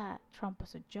I thought Trump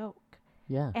was a joke.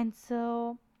 Yeah. And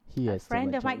so He a is friend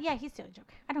still a of mine. joke. Yeah, he's still a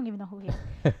joke. I don't even know who he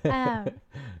is.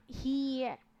 He,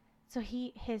 so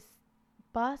his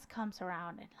bus comes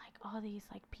around and like all these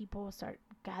like people start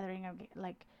gathering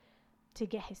like to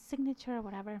get his signature or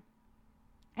whatever.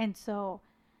 And so,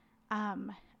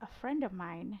 a friend of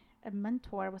mine, a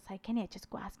mentor, was like, "Kenia, just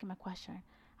go ask him a question."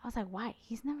 I was like, "Why?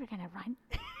 He's never gonna run."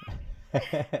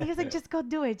 He was like, "Just go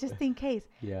do it, just in case."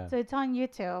 Yeah. So it's on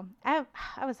YouTube. I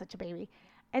was such a baby,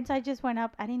 and so I just went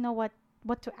up. I didn't know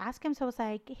what to ask him, so I was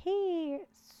like, "Hey,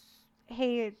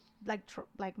 like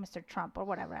Mr. Trump or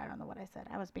whatever." I don't know what I said.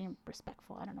 I was being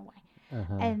respectful. I don't know why.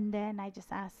 Uh-huh. And then I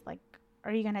just asked like,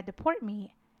 "Are you gonna deport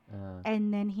me?"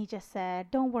 And then he just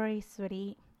said, "Don't worry,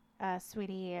 sweetie,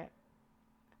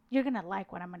 you're gonna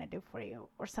like what I'm gonna do for you,"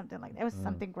 or something like that. It was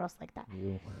something gross like that.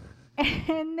 You.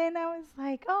 And then I was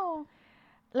like, "Oh,"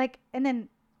 like, and then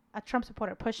a Trump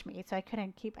supporter pushed me, so I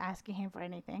couldn't keep asking him for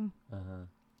anything. Uh-huh.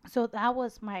 So that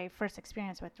was my first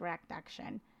experience with direct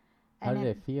action. How And did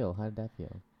then, it feel? How did that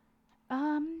feel?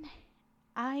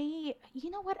 you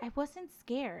know what? I wasn't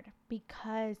scared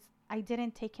because I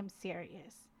didn't take him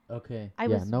serious. Okay. I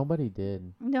yeah, was- nobody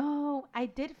did. No, I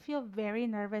did feel very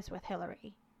nervous with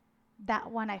Hillary.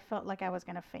 That one, I felt like I was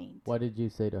gonna faint. What did you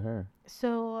say to her?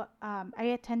 So I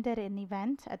attended an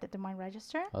event at the Des Moines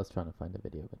Register. I was trying to find the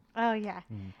video, but. Oh yeah.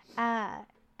 Mm.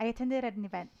 I attended an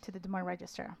event to the Des Moines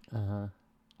Register, Uh-huh.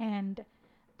 and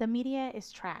the media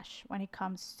is trash when it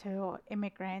comes to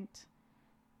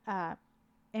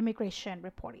immigration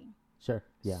reporting. Sure.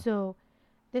 Yeah. So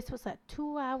this was a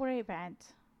 2-hour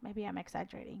event. Maybe I'm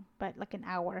exaggerating, but like an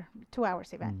hour, 2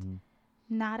 hours event. Mhm.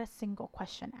 Not a single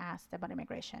question asked about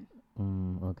immigration.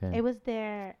 Okay. It was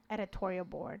their editorial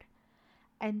board.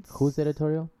 And Whose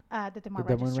editorial? The Des The Moines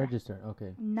Des Moines Register. Register.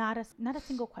 Okay. Not a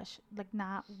single question, like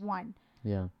not one.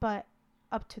 Yeah. But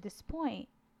up to this point,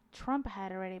 Trump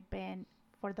had already been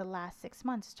for the last 6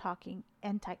 months talking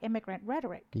anti-immigrant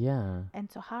rhetoric. Yeah.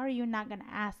 And so how are you not going to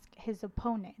ask his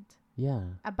opponent Yeah.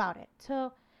 about it?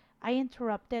 So I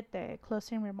interrupted the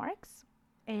closing remarks,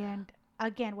 and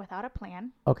again, without a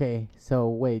plan. Okay. So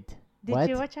wait. Did What?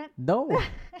 you watch it? No.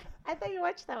 I thought you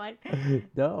watched that one.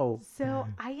 No. So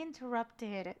I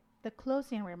interrupted the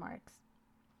closing remarks.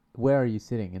 Where are you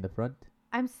sitting? In the front?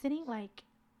 I'm sitting like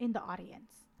in the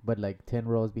audience. But like 10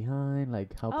 rows behind?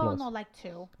 Like how Oh close? no, like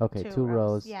two. Okay, two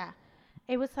rows. Yeah.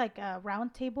 It was like a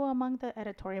round table among the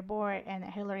editorial board and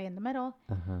Hillary in the middle.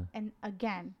 Uh-huh. And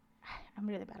again, I'm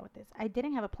really bad with this. I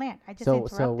didn't have a plan. I just So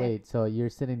interrupted. wait, so you're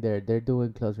sitting there, they're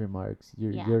doing close remarks.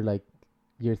 Yeah. You're like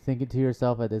you're thinking to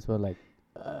yourself at this one like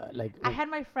I had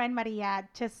my friend Maria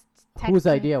just text whose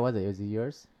me. idea was it? Was it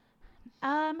yours?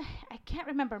 I can't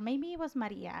remember. Maybe it was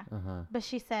Maria. Uh-huh. But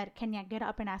she said, "Can you get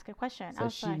up and ask a question?" I So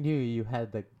was she like, knew you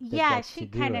had the yeah, guts she to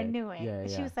do kind of it. knew it. Yeah,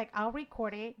 She yeah. was like, "I'll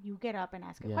record it. You get up and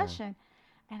ask a Yeah. question."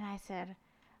 And I said,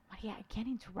 "Maria, I can't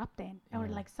interrupt it," or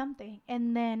Yeah. like something.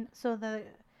 And then so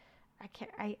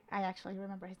I actually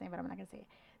remember his name, but I'm not gonna say it.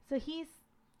 So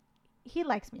he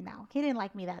likes me now. He didn't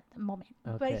like me that moment.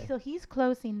 Okay. But so he's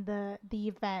closing the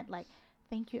event like,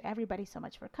 "Thank you everybody so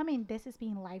much for coming. This is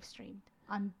being live streamed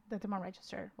on the Des Moines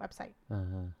Register website."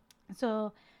 Uh-huh.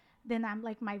 So then I'm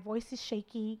like, my voice is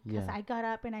shaky because Yeah. I got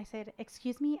up and I said,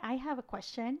 "Excuse me, I have a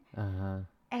question." Uh-huh.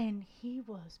 And he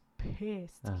was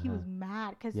pissed. He Uh-huh. was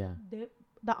mad because Yeah.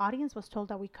 the audience was told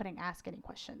that we couldn't ask any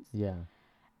questions. Yeah.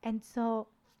 And so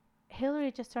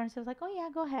Hillary just turns and was like, "Oh yeah,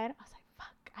 go ahead." I was like,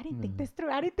 "Fuck, I didn't think Mm. this through.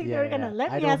 I didn't think Yeah, they were gonna yeah.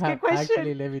 let I me don't ask a have- question."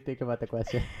 Actually, let me think about the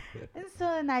question. And so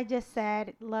then I just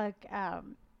said, "Look,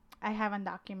 I have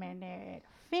undocumented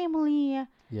family.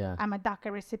 Yeah. I'm a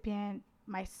DACA recipient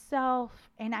myself,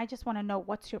 and I just want to know,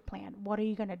 what's your plan? What are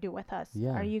you gonna do with us?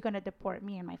 Yeah. Are you gonna deport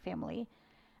me and my family?"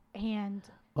 And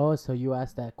Oh, so you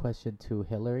asked that question to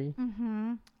Hillary?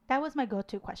 that was my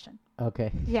go-to question.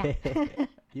 Okay. Yeah.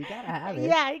 You gotta have it.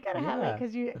 Yeah, you gotta have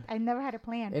it Yeah. because I never had a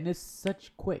plan. And it's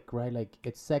such quick, right? Like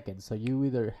it's seconds. So you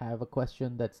either have a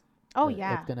question that's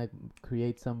Yeah. that's gonna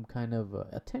create some kind of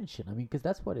attention. I mean, because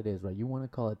that's what it is, right? You want to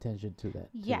call attention to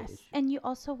that. to the Yes, issue. and you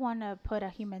also want to put a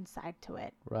human side to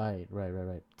it. Right.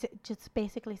 To just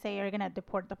basically say you're gonna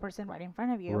deport the person right in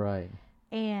front of you. Right.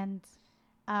 And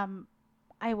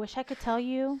I wish I could tell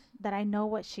you that I know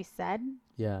what she said,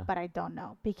 Yeah. but I don't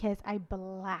know because I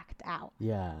blacked out.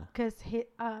 Yeah. Because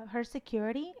her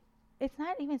security, it's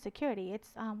not even security.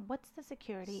 It's what's the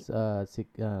security?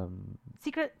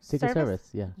 Secret Service.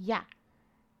 Yeah. Yeah,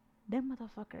 them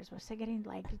motherfuckers were getting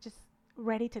like just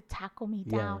ready to tackle me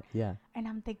Yeah. down, Yeah. and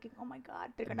I'm thinking, oh my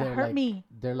god, they're gonna They're hurt like- me.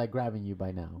 They're like grabbing you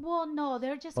by now. Well, no,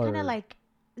 they're just kind Or- of like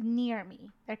near me.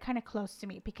 They're kind of close to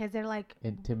me because they're like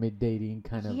Intimidating,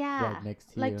 kind of Yeah, right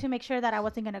next to like you. to make sure that I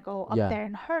wasn't gonna go up Yeah. there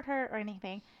and hurt her or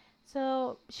anything.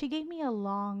 So she gave me a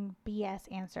long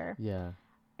BS answer. Yeah.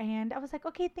 And I was like,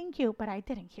 okay, thank you. But I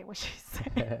didn't hear what she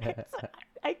said. So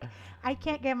I, I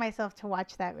can't get myself to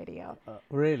watch that video.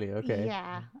 Really? Okay.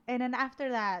 Yeah. And then after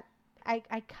that,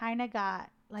 I kind of got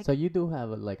like, So you do have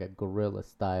like a guerrilla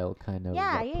style kind of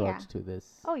yeah, yeah, yeah. approach to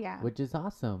this, Oh, yeah. which is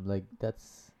awesome. Like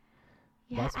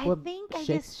Yeah, that's I what think I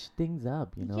shakes just, things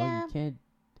up. You know, yeah. you can't.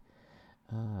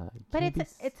 You But can't be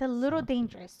it's a little soft.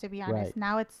 dangerous, to be honest. Right.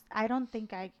 Now I don't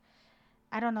think I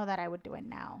don't know that I would do it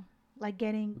now. Like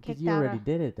getting Because kicked you out already of.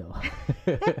 did it though.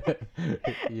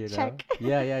 You know? Check.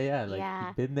 Yeah, yeah, yeah. Like Yeah.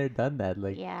 you've been there, done that.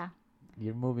 Like Yeah.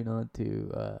 you're moving on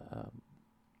to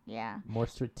Yeah. more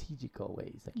strategical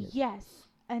ways, I guess. Yes.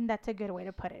 And that's a good way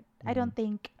to put it. I don't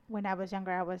think when I was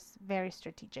younger I was very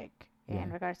strategic Yeah.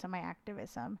 in regards to my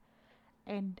activism.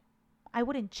 And I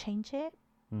wouldn't change it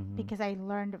Mm-hmm. because I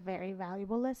learned very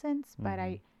valuable lessons, but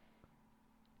Mhm.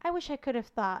 I wish I could have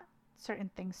thought certain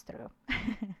things through.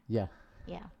 Yeah.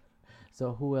 Yeah.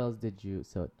 So who else did you?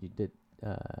 So you did.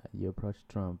 You approached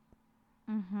Trump.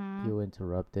 Mhm. You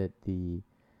interrupted the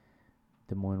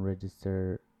Des Moines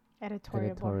Register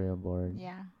Editorial board. board.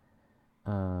 Yeah.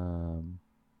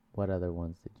 What other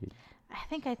ones did you? I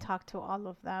think I talked to all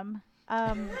of them.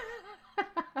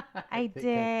 I think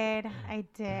did. I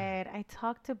did. I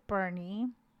talked to Bernie,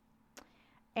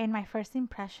 and my first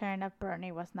impression of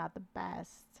Bernie was not the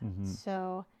best. Mhm.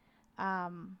 So,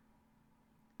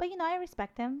 but I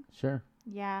respect him. Sure.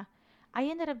 Yeah. I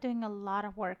ended up doing a lot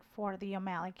of work for the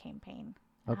O'Malley campaign.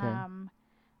 Okay.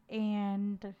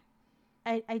 And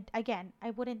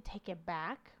I wouldn't take it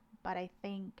back, but I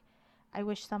think I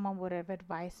wish someone would have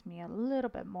advised me a little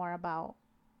bit more about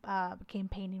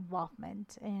campaign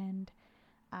involvement. And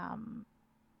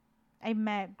I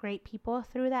met great people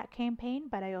through that campaign,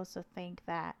 but I also think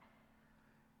that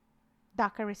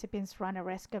DACA recipients run a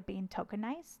risk of being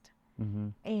tokenized. Mm-hmm.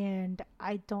 And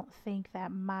I don't think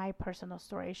that my personal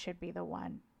story should be the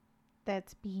one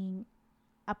that's being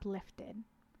uplifted.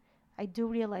 I do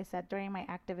realize that during my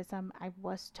activism, I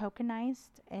was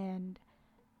tokenized and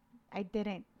I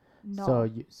didn't know.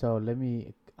 So let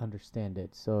me understand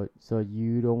it. So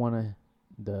you don't want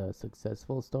the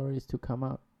successful stories to come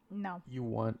out. No. You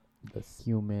want the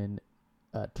human,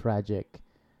 tragic.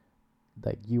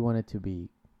 Like you want it to be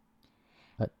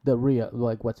the real,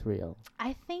 like what's real.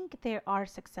 I think there are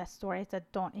success stories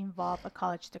that don't involve a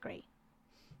college degree.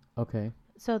 Okay.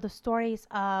 So the stories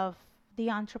of the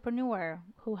entrepreneur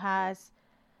who has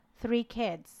 3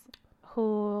 kids,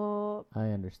 who I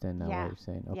understand now yeah, what you're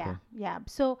saying. Okay. yeah.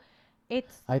 So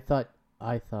it's I thought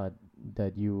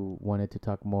that you wanted to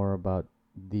talk more about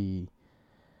the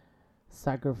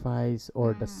sacrifice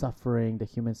or the suffering, the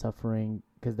human suffering,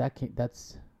 because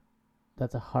that's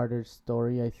a harder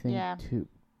story, I think, Yeah.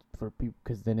 for people,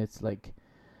 because then it's like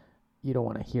you don't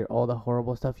want to hear all the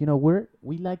horrible stuff.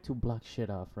 We like to block shit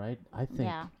off, right? I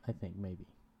think maybe.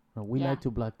 No, we Yeah. like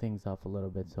to block things off a little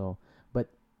bit. So, but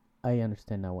I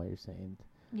understand now what you're saying.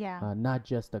 yeah. Not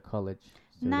just the college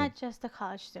student. Not just the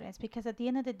college students, because at the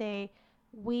end of the day,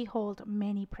 we hold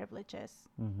many privileges.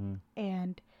 Mm-hmm.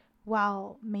 And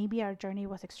while maybe our journey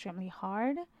was extremely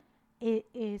hard, it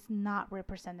is not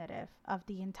representative of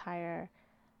the entire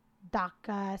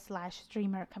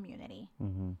DACA/streamer community.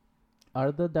 Mm-hmm.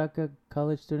 Are the DACA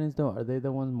college students though? Are they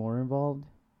the ones more involved?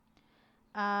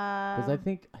 Because I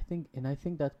think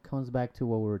that comes back to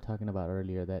what we were talking about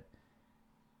earlier. That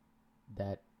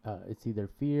it's either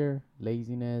fear,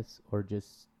 laziness, or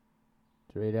just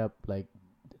straight up like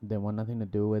they want nothing to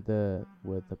do with the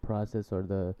process or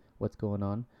the what's going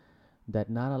on. That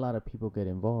not a lot of people get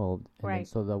involved, and then Right.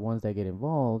 so the ones that get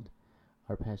involved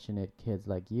are passionate kids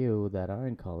like you that are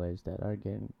in college that are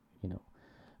getting Good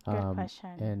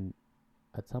question. and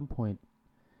at some point,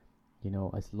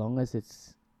 as long as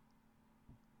it's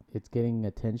getting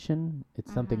attention,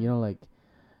 it's something, like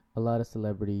a lot of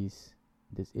celebrities,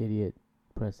 this idiot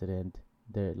president,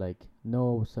 they're like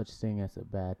no such thing as a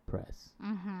bad press,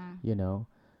 Yeah,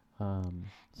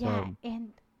 so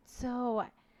and so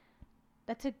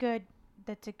that's a good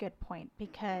point,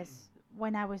 because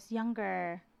when I was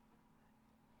younger,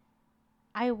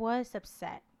 I was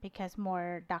upset because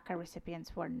more DACA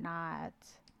recipients were not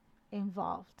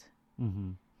involved.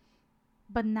 mm-hmm.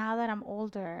 But now that I'm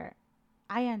older,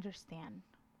 I understand.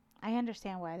 I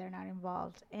understand why they're not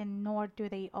involved, and nor do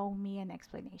they owe me an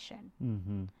explanation,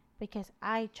 Mm-hmm. because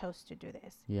I chose to do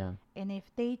this. Yeah. And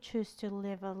if they choose to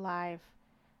live a life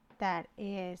that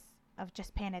is of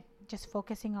just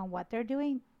focusing on what they're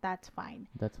doing, that's fine.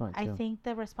 That's fine I too. think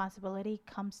the responsibility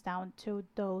comes down to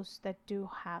those that do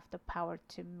have the power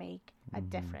to make a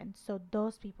difference. So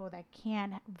those people that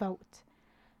can vote,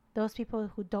 those people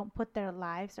who don't put their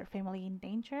lives or family in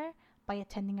danger by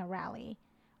attending a rally.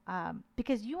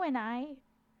 Because you and I,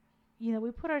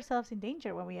 we put ourselves in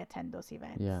danger when we attend those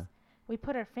events. Yeah. We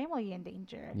put our family in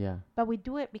danger, Yeah. but we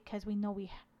do it because we know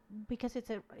because it's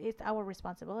our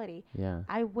responsibility. Yeah.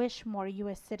 I wish more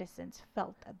U.S. citizens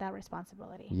felt that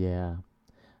responsibility. Yeah.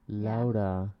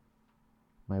 Laura,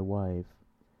 my wife,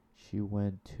 she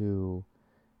went to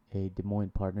a Des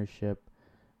Moines partnership.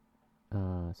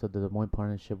 So the Des Moines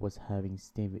partnership was having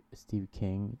Steve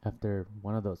King after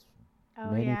one of those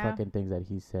many fucking things that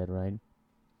he said, right?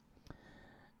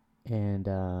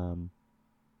 And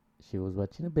she was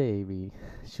watching a baby.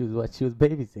 She was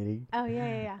babysitting. Oh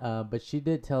yeah. But she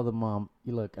did tell the mom,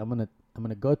 "Look, I'm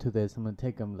gonna go to this. I'm gonna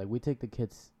take them. Like we take the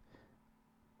kids.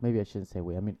 Maybe I shouldn't say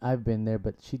we. I mean, I've been there,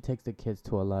 but she takes the kids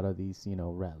to a lot of these,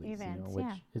 rallies, Events,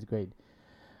 which is great.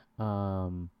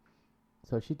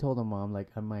 So she told the mom, like,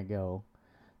 I might go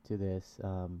to this,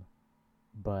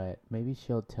 but maybe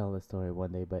she'll tell the story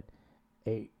one day. But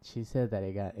she said that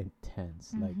it got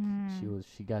intense. Like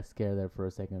she got scared there for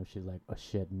a second. She's like, oh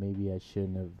shit, maybe I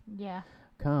shouldn't have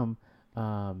come.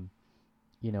 And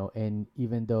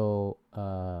even though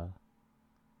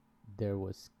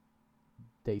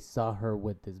they saw her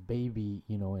with this baby,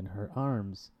 in her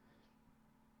arms.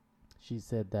 She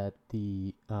said that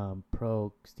the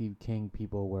pro Steve King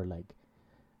people were like,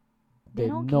 they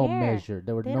don't no care. measure.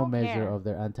 There were They no don't measure care. of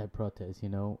their anti-protest,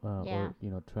 or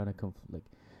trying to like.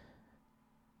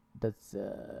 That's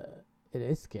it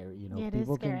is scary, Yeah, it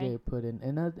people is scary. can get put in,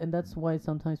 and that's why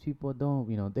sometimes people don't,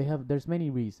 there's many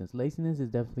reasons. Laziness is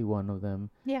definitely one of them.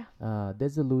 Yeah.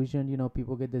 Disillusion,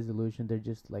 people get disillusioned. They're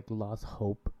just like lost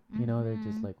hope, they're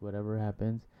just like whatever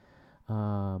happens.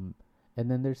 And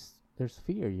then there's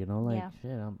fear, like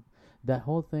shit. That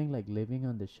whole thing, like living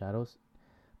on the shadows.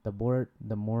 The more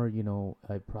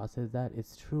I process that,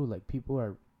 it's true. Like they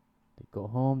go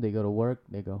home, they go to work,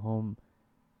 they go home,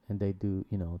 and they do,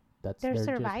 they're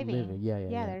surviving. Just living.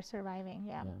 Yeah, they're surviving.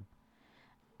 Yeah.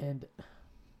 And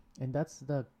that's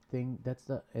the thing.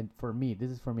 And for me, this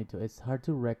is for me too. It's hard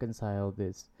to reconcile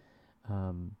this.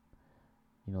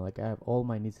 Like I have all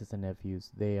my nieces and nephews.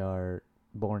 They are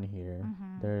born here.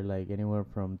 They're like anywhere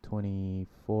from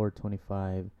 24,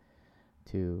 25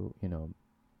 to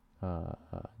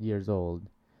years old.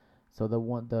 So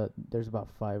there's about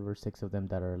 5 or 6 of them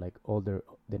that are like older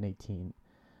than 18.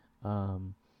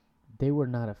 They were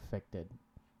not affected.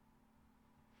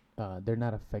 They're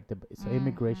not affected. So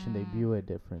immigration, they view it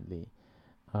differently.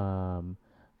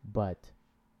 But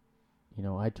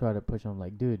I try to push them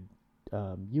like, dude,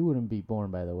 you wouldn't be born,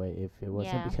 by the way, if it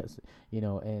wasn't because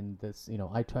and this,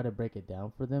 I try to break it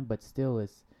down for them, but still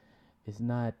it's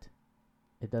not.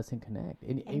 It doesn't connect.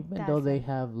 And even though they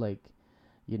have like,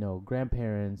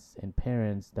 grandparents and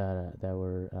parents that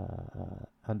were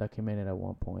undocumented at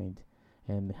one point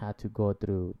and had to go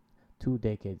through 2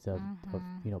 decades of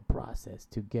process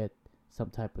to get some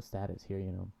type of status here,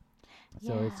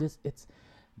 So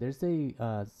there's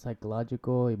a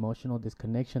psychological, emotional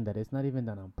disconnection that is not even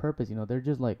done on purpose. They're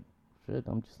just like, shit,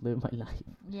 I'm just living my life.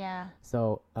 Yeah.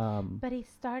 So but it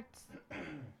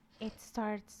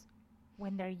starts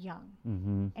when they're young.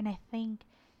 And I think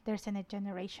there's a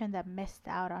generation that missed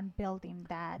out on building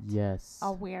that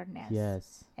awareness.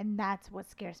 Yes. And that's what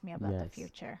scares me about the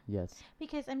future. Yes.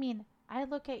 Because I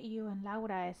look at you and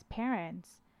Laura as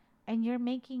parents, and you're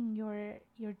making your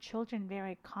children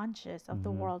very conscious of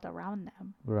the world around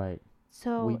them. Right.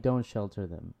 So we don't shelter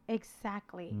them.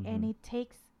 Exactly. And it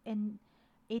takes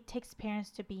parents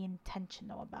to be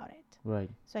intentional about it. Right.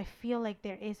 So I feel like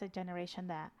there is a generation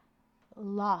that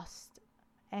lost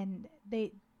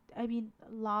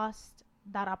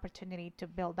that opportunity to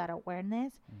build that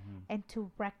awareness and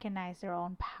to recognize their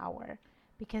own power,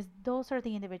 because those are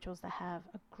the individuals that have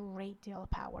a great deal of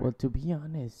power. Well, to be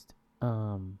honest,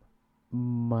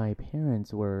 my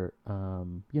parents were,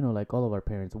 like all of our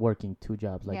parents, working 2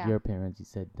 jobs. Like your parents, you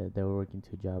said that they were working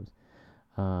 2 jobs.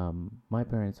 My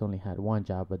parents only had 1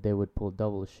 job, but they would pull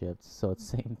double shifts, so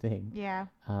it's the same thing. Yeah.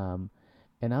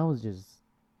 And I was just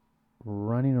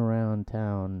running around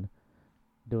town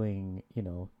doing,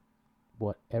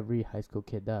 what every high school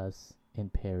kid does in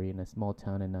Perry, in a small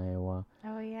town in Iowa.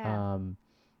 Oh yeah.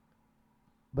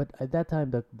 But at that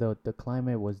time the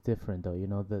climate was different, though.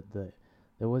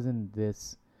 There wasn't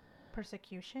this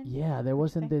persecution. Yeah, there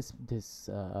wasn't this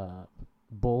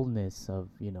boldness of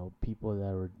people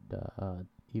that were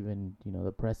even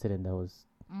the president that was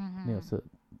so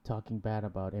talking bad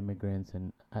about immigrants,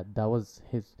 and that was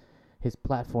his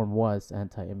platform was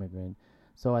anti-immigrant.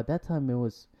 So at that time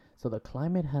the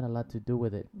climate had a lot to do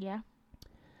with it. Yeah.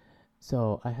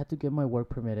 So I had to get my work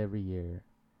permit every year,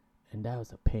 and that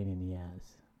was a pain in the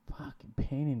ass. Fucking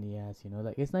pain in the ass,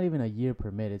 like it's not even a year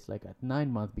permit. It's like a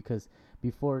 9 month because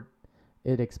before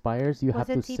it expires, you Was have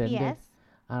it to send it. TPS?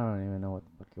 I don't even know what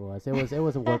the fuck it was. It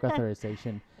was a work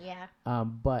authorization. Yeah.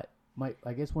 But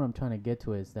I guess what I'm trying to get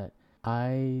to is that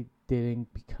I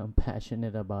didn't become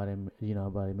passionate about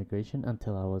about immigration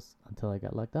until I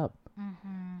got locked up.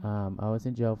 Mm-hmm. I was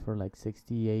in jail for like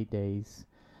 68 days,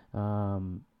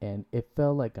 and it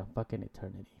felt like a fucking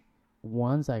eternity.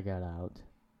 Once I got out,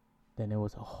 then it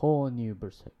was a whole new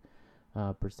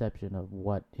perception of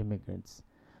what immigrants.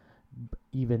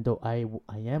 Even though I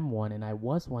am one and I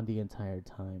was one the entire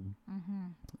time,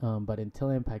 Mm-hmm. but until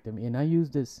it impacted me, and I use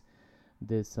this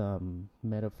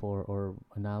metaphor or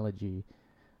analogy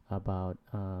about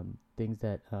things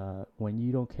that when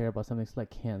you don't care about something, it's like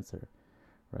cancer,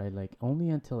 right? Like only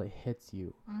until it hits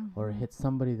you or it Mm-hmm. hits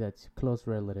somebody that's close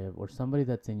relative or somebody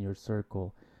that's in your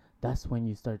circle, that's when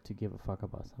you start to give a fuck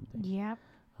about something. Yep.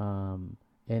 Um,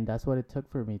 and that's what it took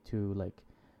for me to like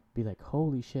be like,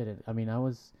 holy shit. I mean, I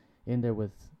was in there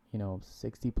with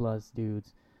 60 plus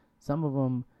dudes. Some of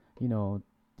them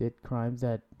did crimes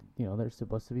that they're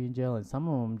supposed to be in jail, and some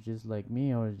of them just like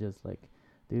me or just like,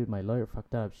 dude, my lawyer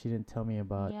fucked up, she didn't tell me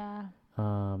about Yeah.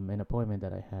 an appointment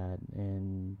that I had,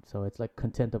 and so it's like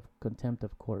contempt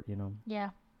of court.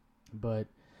 Yeah. But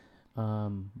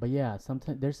yeah,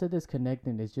 sometimes there's a disconnect,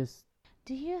 and it's just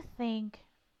Do you think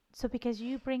so? Because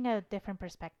you bring a different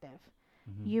perspective.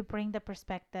 You bring the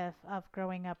perspective of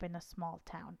growing up in a small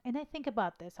town. And I think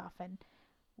about this often.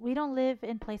 We don't live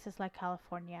in places like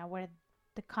California where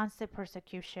the constant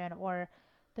persecution or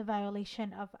the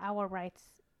violation of our rights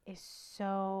is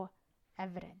so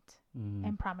evident mm-hmm.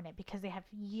 and prominent because they have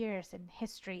years in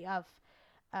history of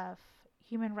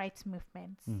human rights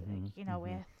movements, Mm-hmm. Mm-hmm.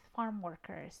 with farm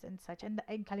workers and such. And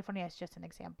in California, it's just an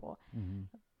example. Mm-hmm.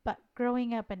 But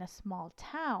growing up in a small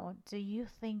town, do you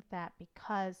think that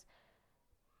because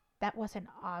that wasn't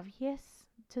obvious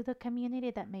to the community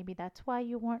that maybe that's why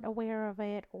you weren't aware of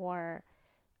it, or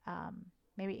um,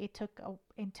 maybe it took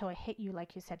until it hit you,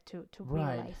 like you said, to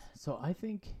Right. realize? So I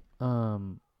think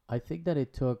that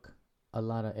it took a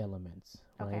lot of elements,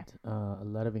 Okay. right? A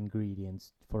lot of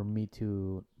ingredients for me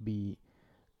to be.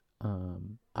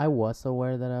 I was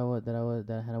aware that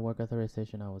I had a work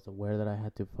authorization. I was aware that I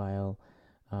had to file,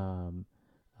 um,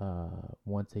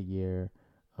 once a year.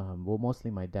 Well,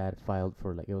 mostly my dad filed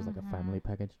for like it was like a family Mm-hmm.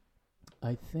 package.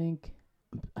 I think,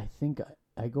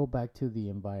 I go back to the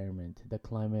environment, the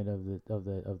climate of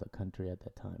the country at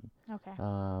that time. Okay.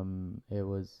 It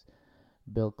was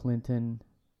Bill Clinton.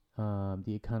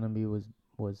 The economy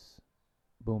was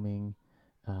booming.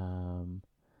 Um,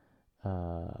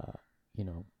 uh, you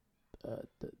know,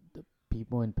 the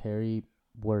people in Perry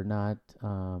were not,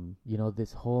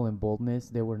 this whole emboldeness.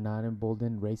 They were not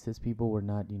emboldened. Racist people were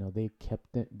not. They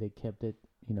kept it. They kept it.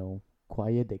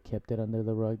 Quiet. They kept it under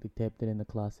the rug. They kept it in the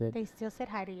closet. They still said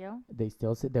hi to you. They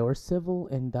still said they were civil,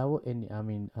 and and I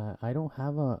mean, I don't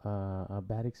have a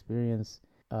bad experience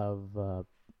of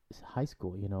high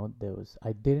school.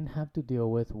 I didn't have to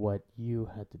deal with what you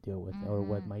had to deal with, or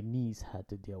what Mm-hmm. my niece had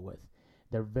to deal with.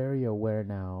 They're very aware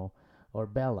now, or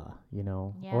Bella,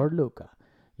 Yeah. or Luca.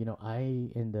 I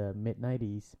in the mid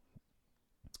 90s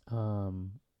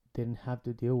um didn't have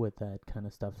to deal with that kind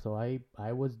of stuff. So I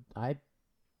was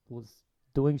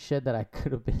doing shit that I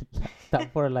could have been locked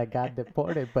up for, like got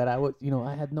deported, but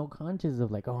I had no conscience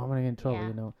of like, oh, I'm gonna get in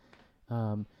trouble, Yeah.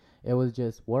 Um, it was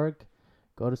just work,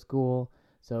 go to school.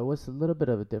 So it was a little bit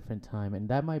of a different time, and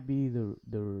that might be the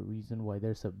reason why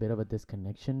there's a bit of a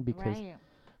disconnection, because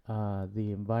Right.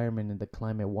 the environment and the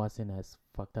climate wasn't as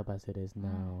fucked up as it is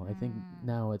now. I think Mm-hmm.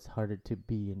 now it's harder to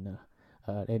be an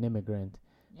immigrant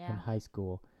in Yeah. high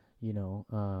school,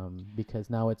 because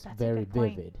now it's That's a very good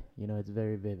point. vivid. It's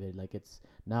very vivid. Like it's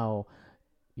now,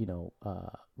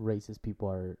 racist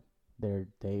people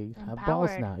they have balls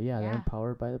Empowered. now. Yeah, they're Yeah.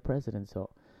 empowered by the president. So,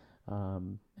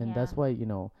 and Yeah. that's why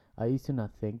I used to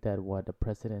not think that what the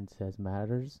president says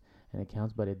matters and it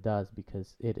counts, but it does,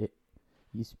 because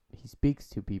he speaks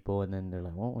to people, and then they're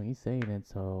like, well, he's saying it,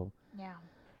 so Yeah.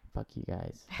 fuck you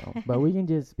guys. So, but we can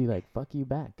just be like, fuck you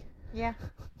back. Yeah.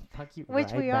 Fuck you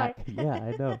Which right we are. back. Yeah,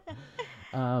 I know.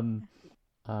 Um,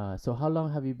 so how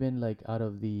long have you been like out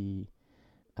of the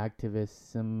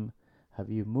activism? Have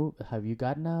you moved? Have you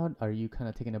gotten out? Are you kind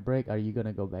of taking a break? Are you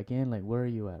gonna go back in? Like, where are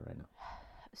you at right now?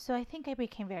 So I think I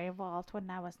became very involved when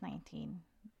I was 19.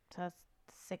 So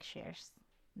it's 6 years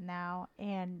now.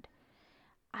 And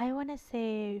I want to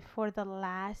say for the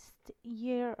last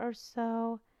year or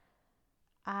so,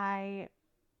 I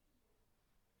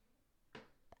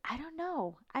I don't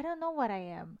know. I don't know what I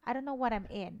am. I don't know what I'm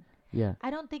in. Yeah. I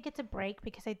don't think it's a break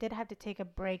because I did have to take a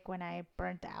break when I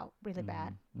burnt out really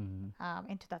bad in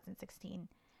 2016.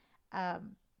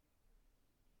 Um,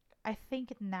 I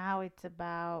think now it's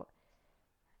about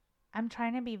I'm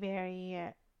trying to be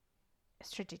very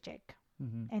strategic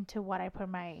into what I put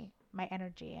my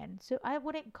energy in. So I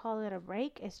wouldn't call it a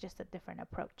break. It's just a different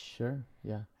approach. Sure.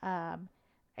 Yeah.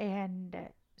 And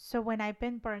so when I've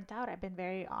been burnt out, I've been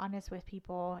very honest with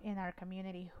people in our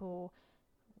community who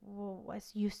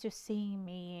was used to seeing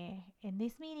me in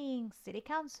these meetings, city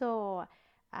council,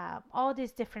 all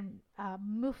these different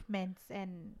movements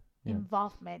and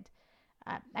involvement.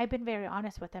 I've been very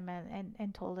honest with them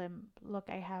and told them, look,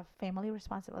 I have family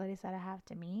responsibilities that I have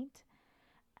to meet.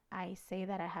 I say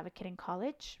that I have a kid in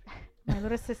college, my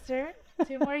little sister,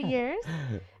 2 more years.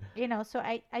 So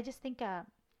I just think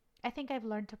I think I've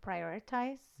learned to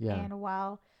prioritize. Yeah. And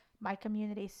while my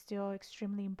community is still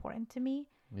extremely important to me,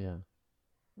 Yeah.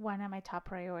 one of my top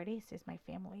priorities is my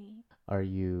family. Are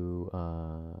you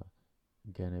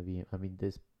gonna be? I mean,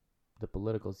 the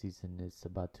political season is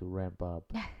about to ramp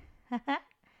up.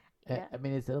 Yeah. I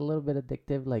mean, is it a little bit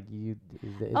addictive? Like is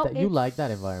Oh, that you it's like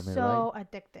that environment, right? so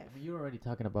addictive. I mean, you're already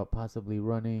talking about possibly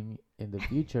running in the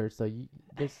future, so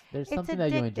there's It's something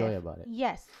that you enjoy addictive. about it.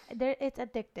 Yes, it's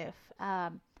addictive.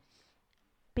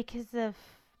 Because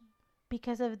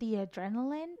of the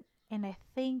adrenaline, and I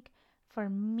think for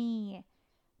me,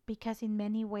 because in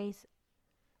many ways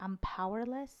I'm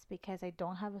powerless because I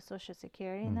don't have a social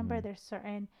security number. There's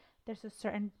a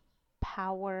certain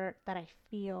power that I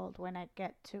feel when I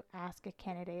get to ask a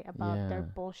candidate about their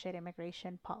bullshit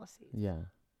immigration policies. Yeah.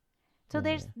 So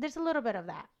Yeah, there's a little bit of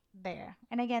that there.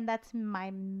 And again, that's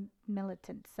my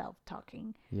militant self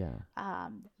talking. Yeah.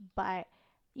 But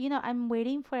I'm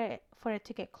waiting for it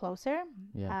to get closer.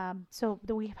 Yeah. So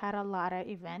we've had a lot of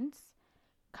events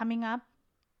coming up,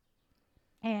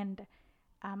 and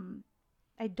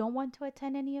I don't want to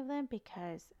attend any of them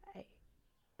because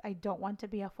I don't want to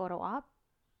be a photo op,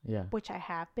 Yeah. which I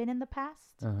have been in the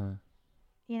past. Uh-huh.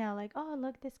 Like, oh,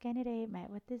 look, this candidate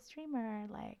met with this streamer.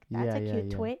 Like, that's a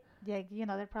cute tweet. Yeah,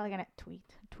 they're probably gonna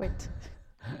tweet. Tweet.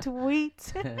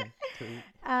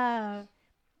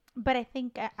 But I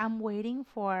think I'm waiting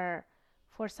for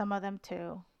some of them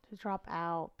to drop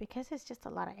out because it's just a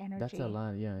lot of energy. That's a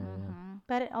lot. Yeah.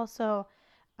 But it also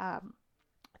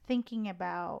thinking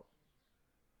about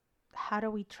how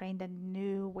do we train the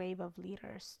new wave of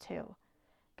leaders too,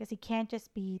 because it can't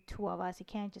just be two of us, it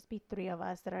can't just be three of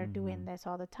us that are doing this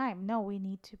all the time. No, we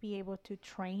need to be able to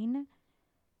train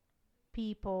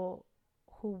people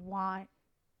who want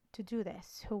to do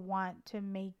this, who want to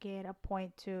make it a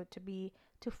point to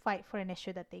fight for an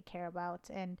issue that they care about,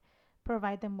 and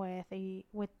provide them with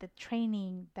the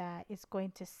training that is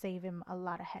going to save them a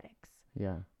lot of headaches.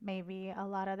 Yeah. Maybe a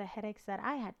lot of the headaches that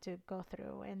I had to go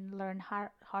through and learn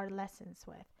hard lessons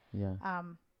with. Yeah.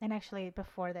 And actually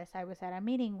before this, I was at a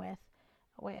meeting with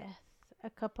a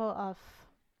couple of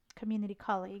community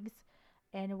colleagues,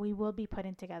 and we will be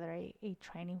putting together a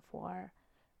training for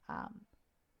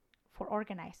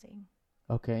organizing.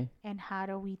 Okay. And how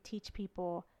do we teach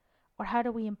people, or how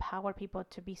do we empower people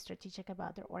to be strategic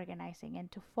about their organizing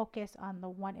and to focus on the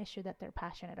one issue that they're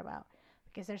passionate about?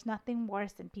 Because there's nothing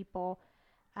worse than people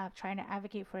trying to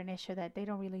advocate for an issue that they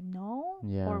don't really know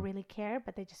or really care,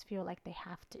 but they just feel like they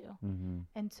have to.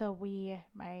 And so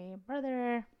my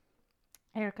brother,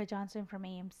 Erica Johnson from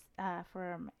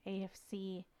from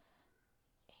AFC,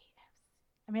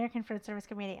 American Food Service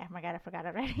Committee. Oh my God, I forgot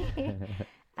already.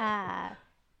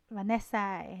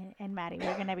 Vanessa and Maddie,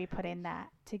 we're going to be putting that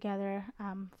together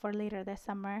for later this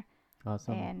summer.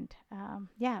 Awesome. And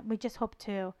we just hope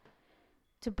to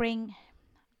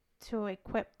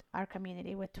equip our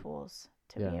community with tools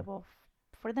to be able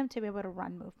for them to be able to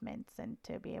run movements and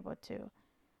to be able to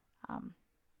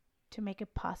make a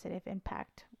positive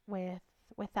impact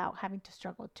without having to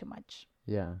struggle too much.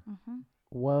 Yeah.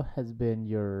 What has been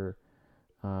your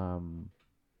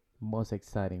most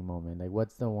exciting moment? Like,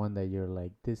 what's the one that you're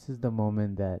like, this is the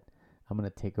moment that I'm gonna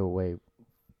take away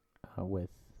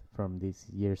from these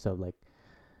years of like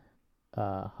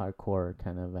hardcore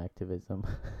kind of activism?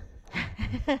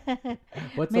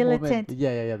 What's militant. the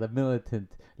moment? Yeah. The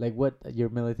militant. Like, what your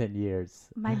militant years?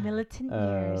 My militant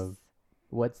years.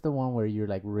 What's the one where you're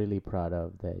like really proud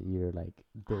of that you're like,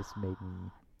 this made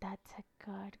me? That's a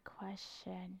good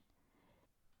question.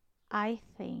 I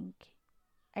think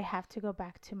I have to go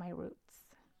back to my roots.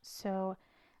 So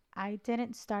I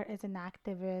didn't start as an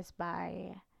activist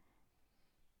by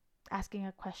asking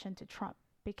a question to Trump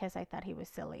because I thought he was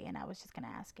silly and I was just going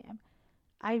to ask him.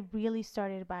 I really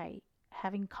started by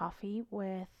having coffee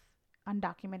with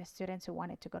undocumented students who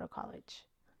wanted to go to college.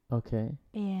 Okay.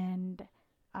 And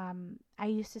I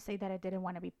used to say that I didn't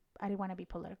want to be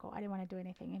political. I didn't want to do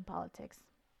anything in politics.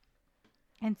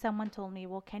 And someone told me,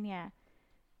 well, Kenya,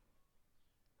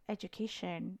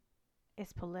 education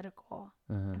is political.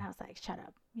 Uh-huh. And I was like, shut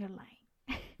up, you're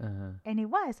lying. Uh-huh. And it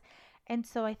was. And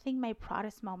so I think my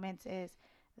proudest moments is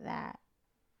that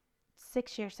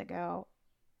 6 years ago,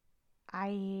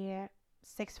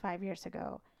 5 years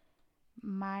ago,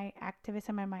 my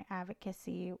activism and my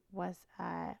advocacy was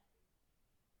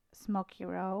Smoky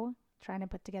Row, trying to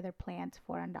put together plans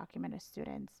for undocumented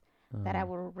students that I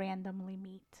will randomly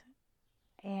meet.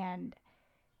 And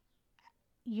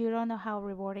you don't know how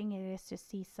rewarding it is to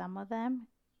see some of them.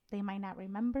 They might not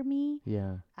remember me.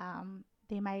 Yeah.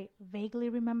 They might vaguely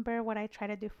remember what I try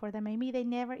to do for them. Maybe they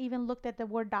never even looked at the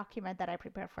Word document that I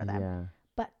prepared for them. Yeah.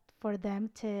 But for them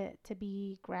to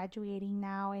be graduating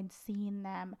now and seeing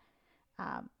them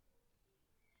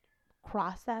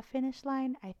cross that finish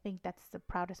line, I think that's the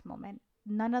proudest moment.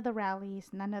 None of the rallies,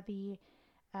 none of the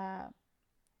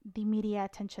media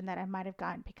attention that I might have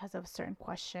gotten because of a certain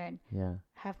question Yeah.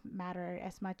 have mattered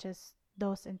as much as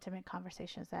those intimate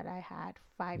conversations that I had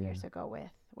 5 years ago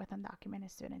with undocumented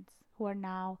students who are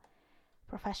now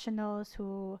professionals,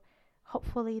 who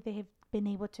hopefully they've been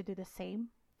able to do the same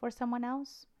for someone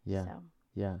else. Yeah. So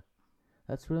Yeah.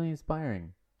 That's really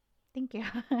inspiring. thank you.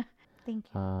 Thank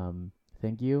you.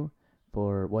 Thank you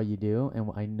for what you do,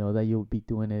 and I know that you'll be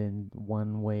doing it in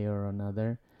one way or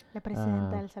another. La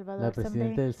Presidenta del Salvador La Presidenta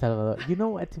someday. del Salvador. You know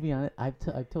what? To be honest,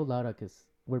 I've told Laura, because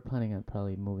we're planning on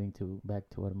probably moving back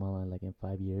to Guatemala like in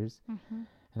 5 years, Mm-hmm.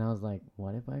 and I was like,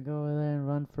 what if I go over there and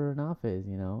run for an office?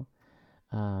 You know.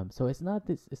 So it's not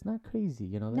crazy.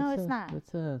 You know. No, it's not.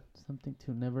 That's something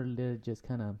to never let it just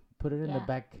kind of put it in the Yeah.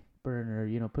 back burner.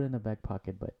 You know, put it in the back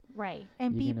pocket, but. Right.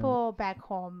 And You can, people back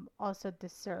home also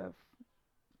deserve.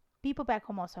 People back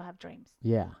home also have dreams.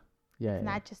 Yeah. Yeah. It's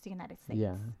yeah. not just the United States.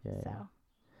 Yeah, yeah, So, yeah.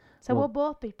 so Well, we'll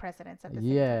both be presidents at the same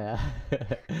time.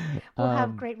 Yeah. We'll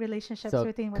have great relationships so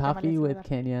within Guatemala. Coffee with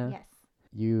Kenya. Yes.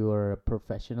 You are a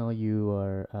professional. You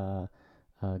are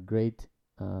a great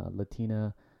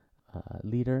Latina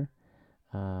leader.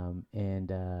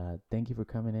 And thank you for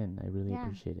coming in. I really Yeah.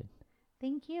 appreciate it.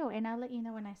 Thank you. And I'll let you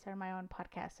know when I start my own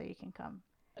podcast so you can come.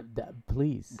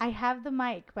 Please. I have the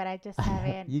mic, but I just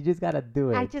haven't. You just gotta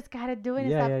do it. I just got to do it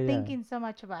and Yeah, stop yeah, yeah. thinking so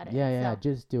much about it. Yeah, So,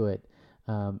 just do it.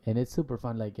 And it's super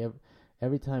fun. Like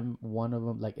every time one of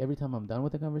them, like every time I'm done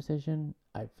with the conversation,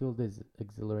 I feel this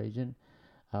exhilaration.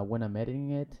 When I'm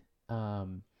editing it,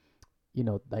 you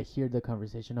know, I hear the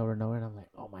conversation over and over, and I'm like,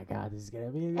 oh my God, this is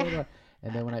gonna be a good one.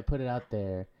 And then when I put it out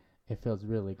there, it feels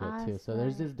really good too. So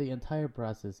there's Awesome. just the entire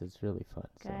process. It's really fun.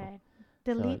 good.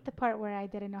 Delete so- the part where I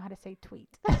didn't know how to say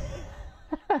tweet.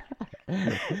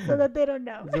 So that they don't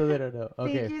know. So they don't know. Thank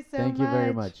Okay. you so Thank you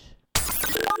very much.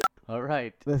 much. All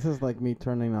right. This is like me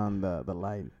turning on the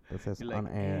light that says You're on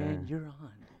like, air. and you're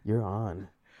on. You're on.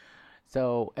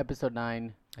 So episode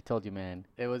 9, I told you, man,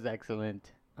 it was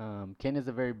excellent. Ken is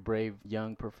a very brave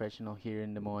young professional here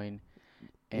in Des Moines.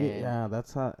 And Yeah,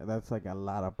 that's like a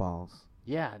lot of balls.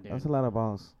 yeah, dude. That's a lot of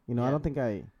balls. You know, I Yeah. don't think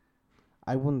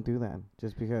I wouldn't do that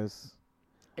just because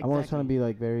I was trying to be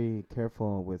like very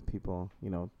careful with people. You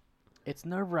know. It's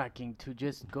nerve-wracking to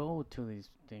just go to these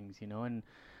things, you know, and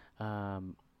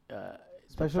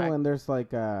Especially when there's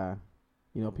like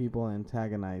you know, people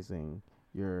antagonizing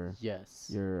your yes.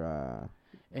 your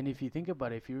And if you think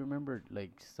about it, if you remember,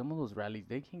 like some of those rallies,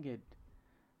 they can get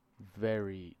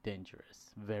very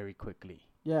dangerous very quickly.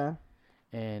 yeah.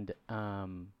 And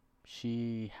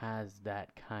she has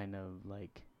that kind of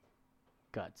like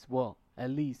guts. Well, at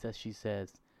least as she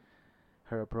says,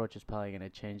 her approach is probably gonna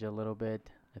change a little bit,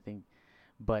 I think.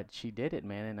 But she did it,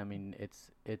 man, and I mean,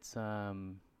 it's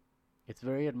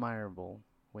very admirable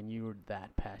when you're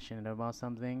that passionate about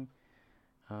something,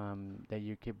 that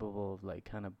you're capable of like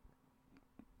kind of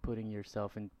putting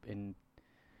yourself in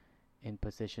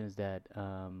positions that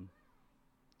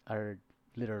are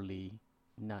literally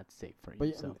not safe for But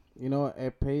you. So you know,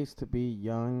 it pays to be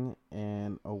young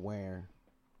and aware.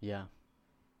 yeah,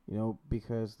 You know,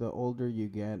 because the older you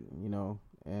get, you know,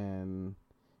 and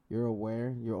you're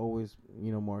aware, you're always,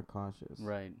 you know, more cautious.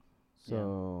 right.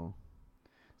 So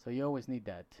So you always need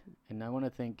that. And I want to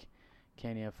thank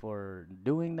Kenia for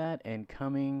doing that and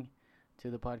coming to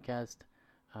the podcast.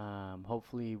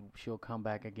 Hopefully she'll come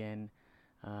back again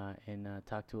and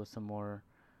talk to us some more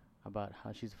about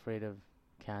how she's afraid of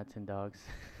cats and dogs.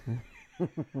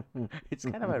 It's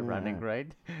kind of ironic,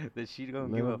 right? That she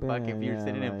don't give Little a fuck bit, if you're yeah,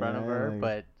 sitting in like, front of yeah, her, like-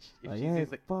 but if like, she's hey,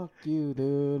 just like, fuck you,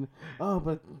 dude. Oh,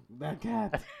 but that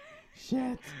cat.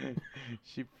 Shit.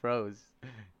 she froze.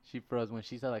 She froze when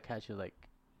she saw that cat. She was like,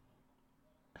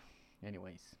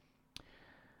 anyways,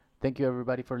 thank you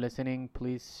everybody for listening.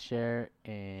 Please share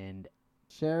and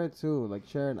Share it too. Like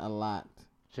share it a lot.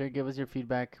 give us your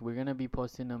feedback. We're gonna be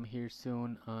posting them here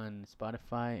soon on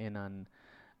Spotify and on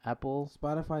Apple.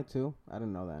 Spotify too. I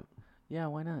didn't know that. Yeah,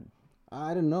 why not?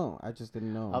 I didn't know. I just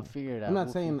didn't know. I'll figure it out. I'm not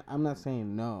saying. I'm not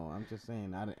saying no. I'm just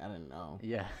saying I didn't know.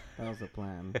 Yeah. That was the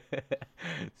plan.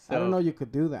 So I don't know you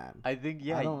could do that. I think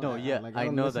yeah. I don't- No, I- yeah. like, I I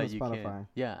don't know listen that to you Spotify. can.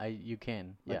 Yeah, you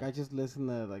can. Like Yeah. I just listen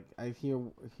to like I hear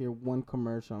one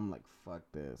commercial. I'm like fuck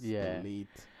this. Yeah. Delete.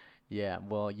 Yeah.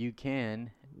 Well, you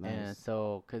can. And Nice.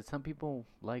 so, cause some people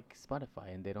like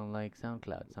Spotify and they don't like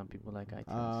SoundCloud. Some people like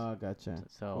iTunes. Gotcha.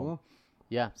 So Cool.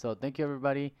 yeah. So thank you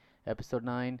everybody. Episode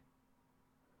 9.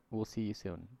 We'll see you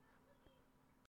soon.